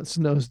compared to what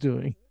Snow's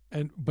doing.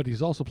 But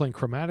he's also playing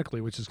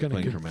chromatically, which is going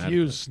to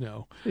confuse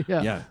Snow.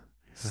 Yeah. Yeah.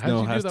 How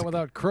do you do that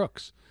without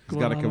crooks? He's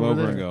got to come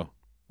over and go,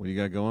 what do you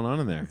got going on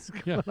in there?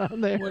 Yeah. On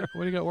there? What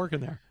do you got working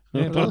there?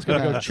 Anton's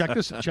going to go,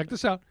 check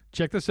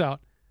this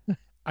out.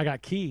 I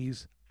got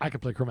keys. I can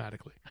play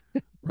chromatically.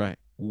 Right.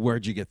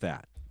 Where'd you get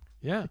that?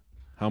 Yeah.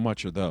 How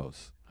much are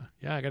those?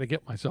 Yeah, I got to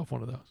get myself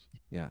one of those.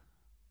 Yeah.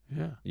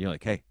 Yeah. You're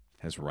like, hey,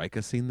 has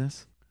Rika seen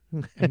this?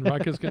 And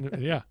Rika's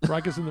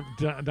Rika's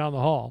down the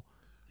hall,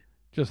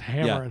 just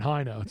hammering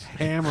high notes.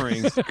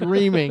 Hammering.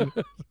 Screaming.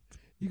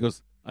 He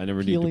goes, I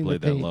never need to play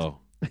that low.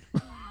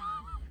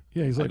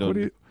 Yeah, he's like, what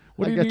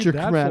do you need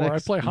that for? I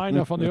play high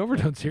enough on the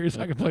overtone series.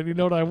 I can play any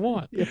note I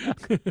want. Yeah.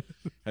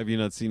 Have you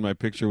not seen my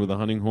picture with a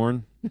hunting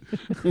horn?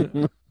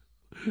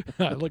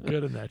 I look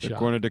good in that The shot.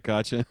 corner de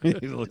cacha.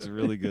 He looks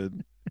really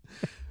good.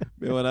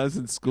 Man, when I was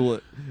in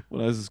school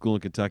in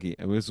Kentucky,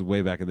 and this was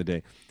way back in the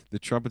day, the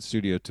trumpet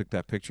studio took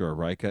that picture of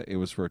Rika. It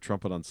was for a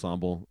trumpet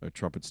ensemble, a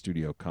trumpet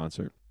studio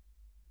concert,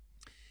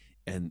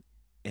 and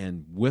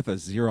with a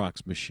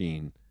Xerox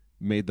machine,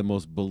 made the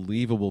most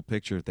believable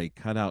picture. They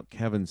cut out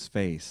Kevin's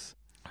face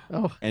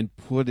and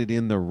put it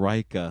in the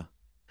Rika,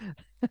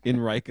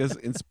 in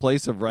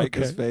place of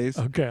Rika's face.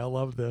 Okay, I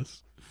love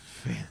this.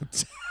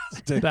 Fantastic.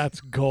 That's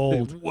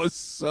gold. It was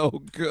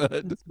so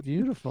good. It's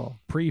beautiful.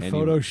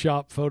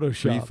 Pre-Photoshop.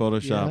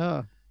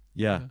 Pre-Photoshop.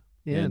 Yeah.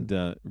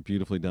 And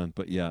beautifully done.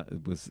 But yeah,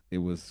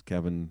 it was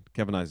Kevin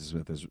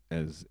Eisersmith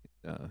as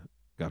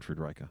Gottfried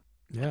Rika.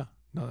 Yeah.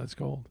 No, that's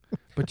gold.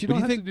 But you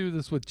don't have to do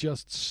this with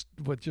just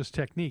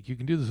technique. You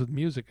can do this with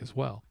music as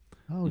well.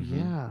 Oh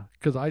yeah.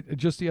 Because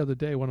just the other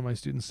day, one of my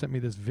students sent me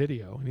this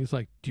video, and he's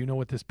like, "Do you know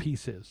what this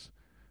piece is?"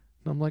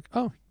 And I'm like,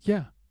 "Oh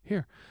yeah,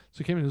 here." So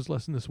he came in his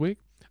lesson this week.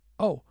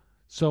 Oh,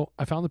 so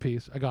I found the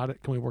piece. I got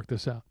it. Can we work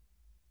this out?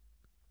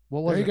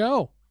 What was there it? you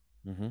go.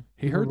 Mm-hmm.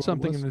 He heard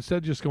something, and instead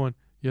of just going,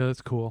 "Yeah,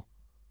 that's cool."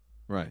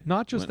 Right.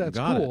 Not just that's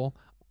cool.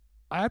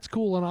 That's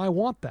cool, and I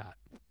want that.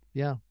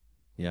 Yeah.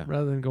 Yeah.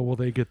 Rather than go, well,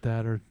 they get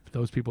that, or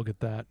those people get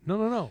that.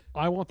 No.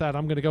 I want that.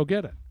 I'm going to go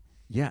get it.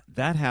 Yeah,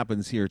 that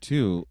happens here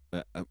too.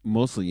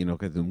 Mostly,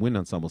 because in wind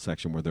ensemble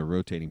section where they're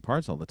rotating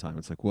parts all the time,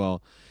 it's like,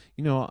 well,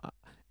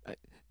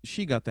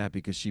 she got that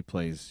because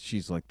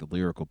she's like the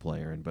lyrical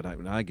player, but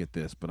I get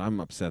this, but I'm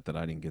upset that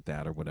I didn't get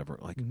that or whatever.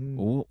 Like,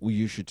 well,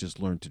 you should just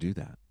learn to do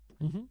that,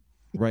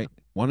 right?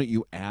 Why don't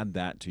you add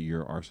that to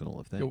your arsenal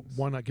of things?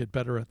 Why not get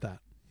better at that?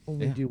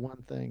 Only do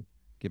one thing.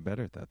 Get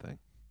better at that thing,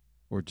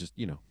 or just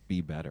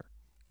be better.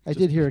 I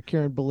did hear a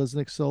Karen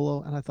Beliznik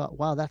solo, and I thought,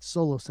 wow, that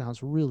solo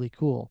sounds really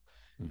cool.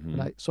 Mm-hmm.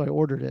 And so I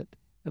ordered it,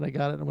 and I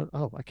got it, and I went,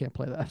 oh, I can't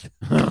play that.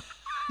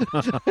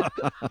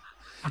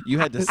 You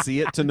had to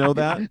see it to know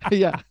that?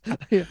 Yeah.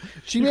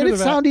 She made it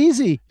sound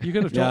easy. You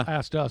could have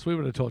asked us. We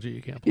would have told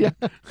you can't play.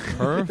 Yeah.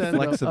 Her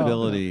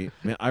flexibility.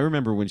 Man, I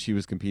remember when she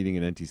was competing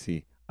in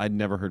NTC, I'd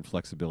never heard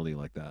flexibility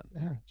like that.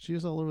 Yeah, she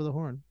was all over the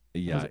horn.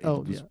 Yeah, it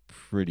was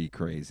pretty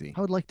crazy. I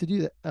would like to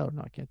do that. Oh,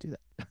 no, I can't do that.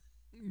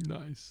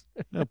 Nice.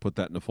 I'll put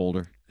that in a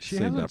folder. She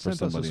Save hasn't that for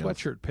sent us a somebody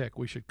sweatshirt else. pick.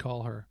 We should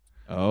call her.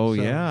 Oh,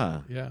 So,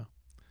 yeah. Yeah.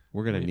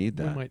 We're going to need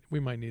that. We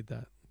might need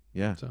that.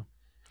 Yeah. So,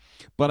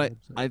 But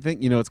I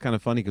think, it's kind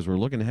of funny because we're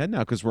looking ahead now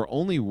because we're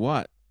only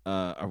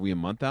are we a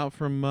month out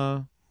from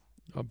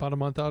about a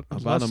month out.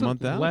 About a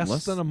month out?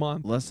 Less than a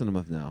month. Less than a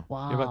month now.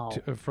 Wow.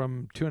 About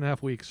from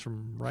 2.5 weeks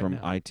from now. From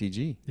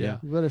ITG. Yeah.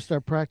 You better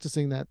start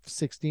practicing that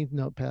 16th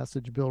note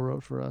passage Bill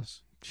wrote for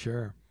us.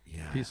 Sure.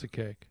 Yeah. Piece of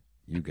cake.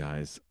 You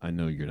guys, I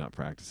know you're not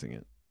practicing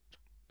it.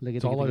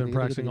 It's all I've been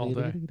practicing all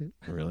day.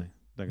 Really?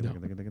 No.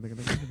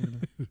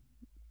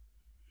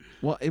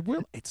 Well,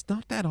 it's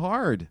not that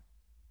hard.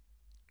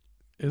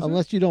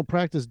 Unless you don't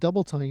practice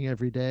double tonguing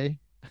every day.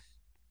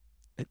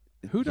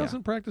 Who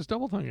doesn't practice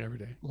double tonguing every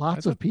day?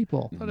 Lots of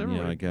people.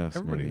 Yeah, I guess.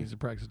 Everybody maybe. needs to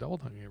practice double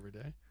tonguing every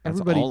day.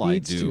 Everybody all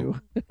needs I do.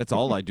 to. That's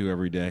all I do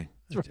every day.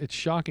 It's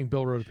shocking.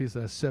 Bill wrote a piece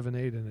that has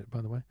 7/8 in it,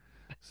 by the way.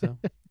 So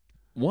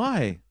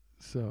Why?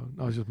 So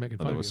I was just making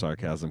fun That of was you.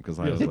 sarcasm because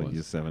I Yes, was it like, was.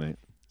 use 7/8.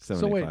 So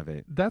 7 8 wait, 5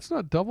 8. that's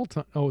not double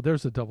tongue. Oh,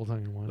 there's a double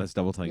tonguing one. That's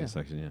double tonguing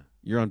section, yeah.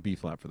 You're on B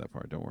flat for that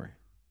part, don't worry.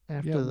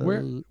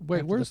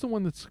 Where's the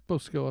one that's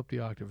supposed to go up the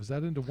octave? Is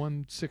that into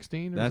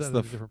 116? Or That's is that the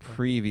at a different part?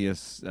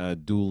 previous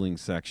dueling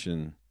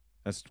section.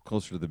 That's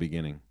closer to the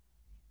beginning.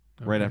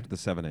 Right Okay. after the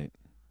 7/8.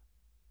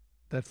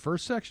 That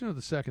first section or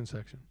the second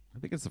section? I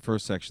think it's the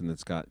first section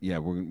that's got,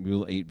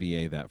 we'll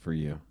 8VA that for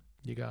you.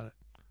 You got it.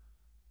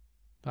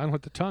 I don't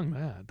have to tongue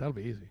that. That'll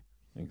be easy.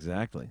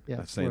 Exactly. Yeah,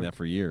 I've saying work. that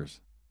for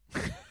years.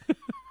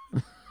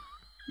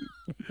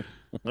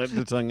 I have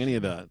to tongue any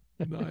of that.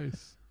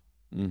 Nice.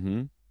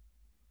 Mm-hmm.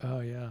 Oh,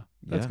 yeah.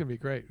 That's Yeah. going to be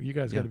great. You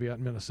guys Yeah. got to be out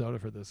in Minnesota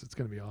for this. It's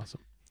going to be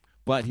awesome.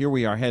 But here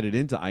we are headed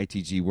into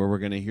ITG where we're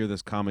going to hear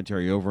this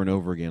commentary over and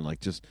over again, like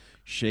just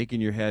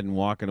shaking your head and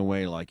walking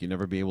away like you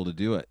never be able to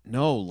do it.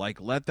 No, like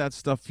let that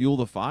stuff fuel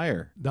the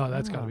fire. No,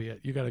 that's got to be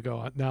it. You got to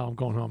go. Now I'm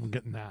going home and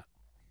getting that.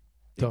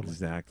 Totally.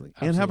 Exactly.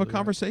 And have a Absolutely right.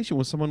 conversation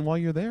with someone while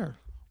you're there.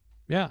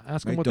 Yeah,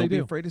 ask them Right? what Don't they be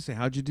do. afraid to say,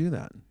 how'd you do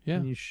that? Yeah.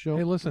 And you show,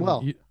 Hey, listen,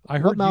 well, I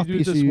what heard you do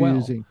mouthpiece this are you well.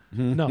 using?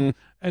 No,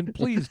 and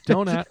please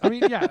don't ask. I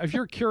mean, yeah, if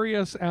you're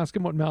curious, ask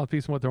them what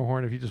mouthpiece and what their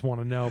horn if you just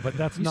want to know, but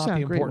that's You not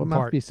sound the great. What important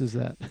part. mouthpiece is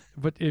that?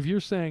 But if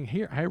you're saying,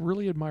 here, I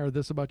really admire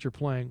this about your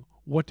playing,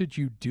 what did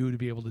you do to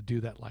be able to do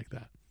that like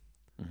that?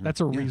 That's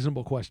a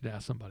reasonable question to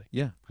ask somebody.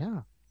 Yeah.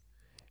 Yeah.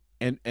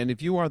 And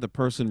if you are the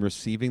person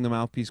receiving the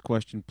mouthpiece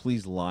question,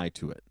 please lie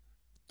to it.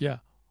 Yeah.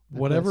 I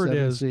Whatever play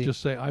it is, 7C.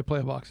 just say, I play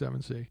a box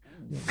 7C.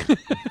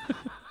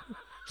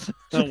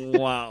 Oh,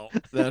 wow.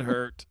 That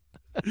hurt.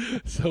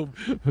 So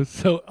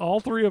all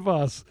three of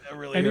us, That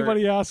really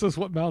anybody asks us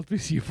what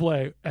mouthpiece you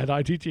play at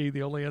ITG,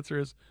 the only answer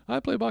is, I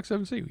play box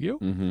 7C. You?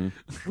 Mm-hmm.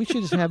 We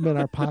should just have them in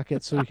our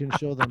pockets so we can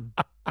show them.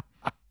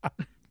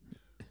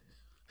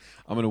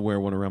 I'm going to wear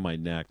one around my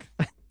neck.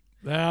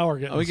 Now we're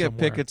getting I'm going to get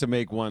somewhere. Pickett to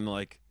make one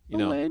like, A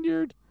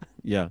lanyard.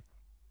 Yeah.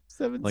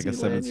 17 like a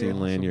 17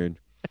 lanyard. lanyard.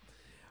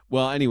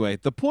 Well, anyway,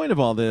 the point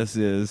of all this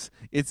is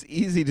it's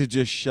easy to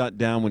just shut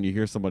down when you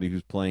hear somebody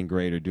who's playing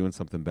great or doing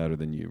something better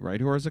than you, right?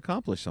 Who has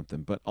accomplished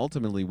something. But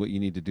ultimately, what you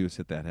need to do is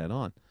hit that head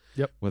on.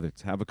 Yep. Whether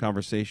it's have a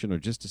conversation or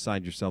just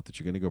decide yourself that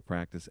you're going to go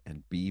practice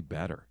and be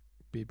better.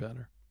 Be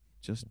better.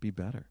 Just be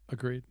better.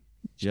 Agreed.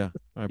 Yeah.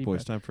 All right,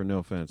 boys, time for no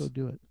offense. Go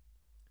do it.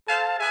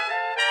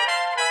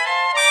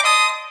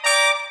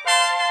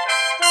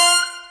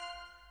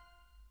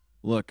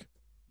 Look,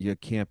 you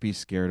can't be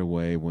scared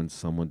away when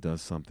someone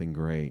does something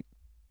great.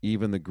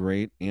 Even the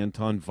great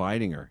Anton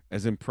Weidinger,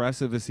 as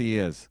impressive as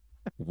he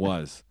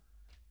was.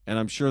 And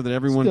I'm sure that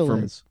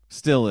everyone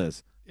still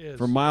is.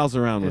 For miles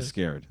around was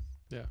scared.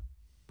 Yeah.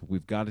 But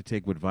we've got to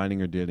take what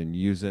Weidinger did and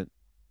use it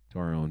to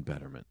our own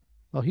betterment.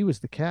 Well, he was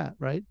the cat,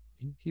 right?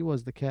 He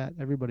was the cat.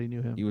 Everybody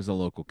knew him. He was a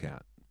local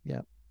cat.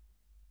 Yeah.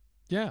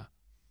 Yeah.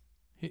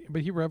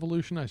 But he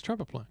revolutionized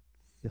trumpet playing.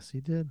 Yes,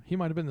 he did. He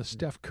might have been the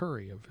Steph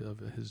Curry of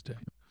his day.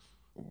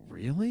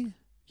 Really?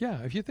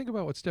 Yeah, if you think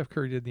about what Steph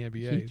Curry did in the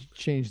NBA. He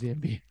changed the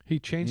NBA. He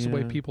changed the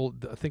way people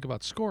think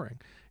about scoring.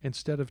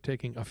 Instead of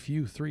taking a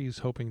few threes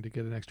hoping to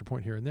get an extra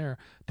point here and there,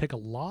 take a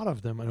lot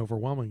of them and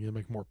overwhelmingly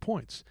make more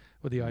points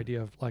with the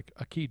idea of like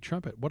a keyed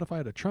trumpet. What if I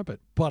had a trumpet,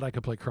 but I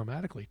could play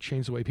chromatically?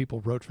 Change the way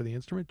people wrote for the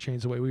instrument,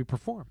 change the way we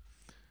perform.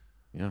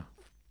 Yeah.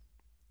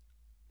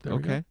 There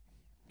okay.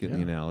 Get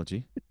the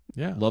analogy.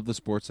 Yeah. Love the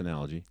sports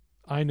analogy.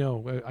 I know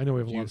we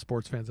have a lot of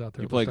sports fans out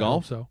there. You play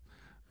golf? So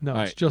no,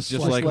 right, it's just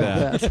like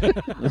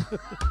that.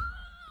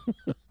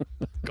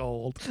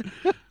 Gold.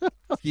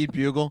 Keyed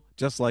bugle,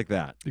 just like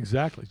that.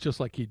 Exactly, just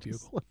like keyed bugle.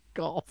 Just like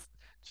golf,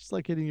 just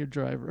like hitting your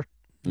driver.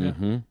 Yeah.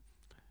 Mm-hmm.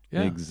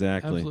 Yeah,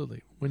 exactly.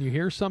 Absolutely. When you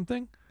hear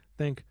something,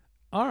 think,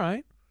 all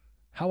right,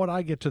 how would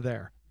I get to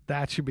there?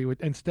 That should be what,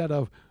 instead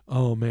of,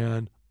 oh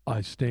man,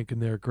 I stink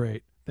and they're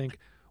great. Think,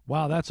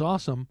 wow, that's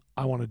awesome.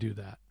 I want to do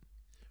that.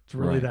 It's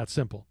really that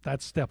simple.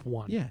 That's step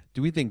one. Yeah.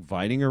 Do we think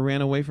Weidinger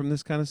ran away from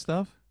this kind of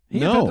stuff?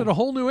 He invented a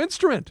whole new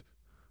instrument.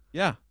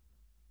 Yeah.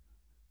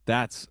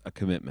 That's a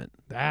commitment.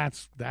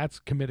 That's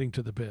committing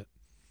to the bit.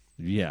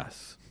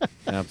 Yes,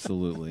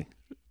 absolutely.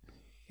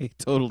 He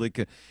totally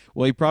could.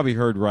 Well, he probably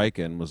heard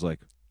Rika and was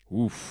like,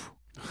 oof.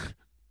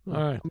 All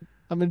right.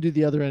 I'm going to do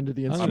the other end of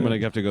the instrument. I'm going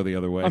to have to go the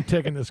other way. I'm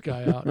taking this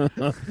guy out.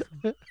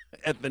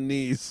 At the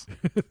knees.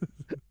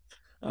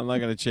 I'm not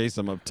going to chase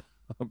him up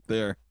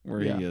there where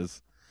he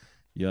is.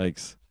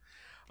 Yikes.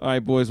 All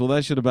right, boys. Well,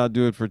 that should about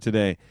do it for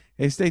today.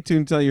 Hey, stay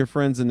tuned. Tell your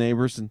friends and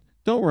neighbors. And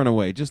don't run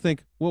away. Just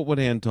think, what would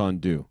Anton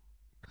do?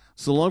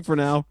 So long for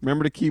now.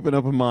 Remember to keep an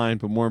open mind,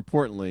 but more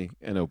importantly,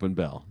 an open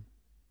bell.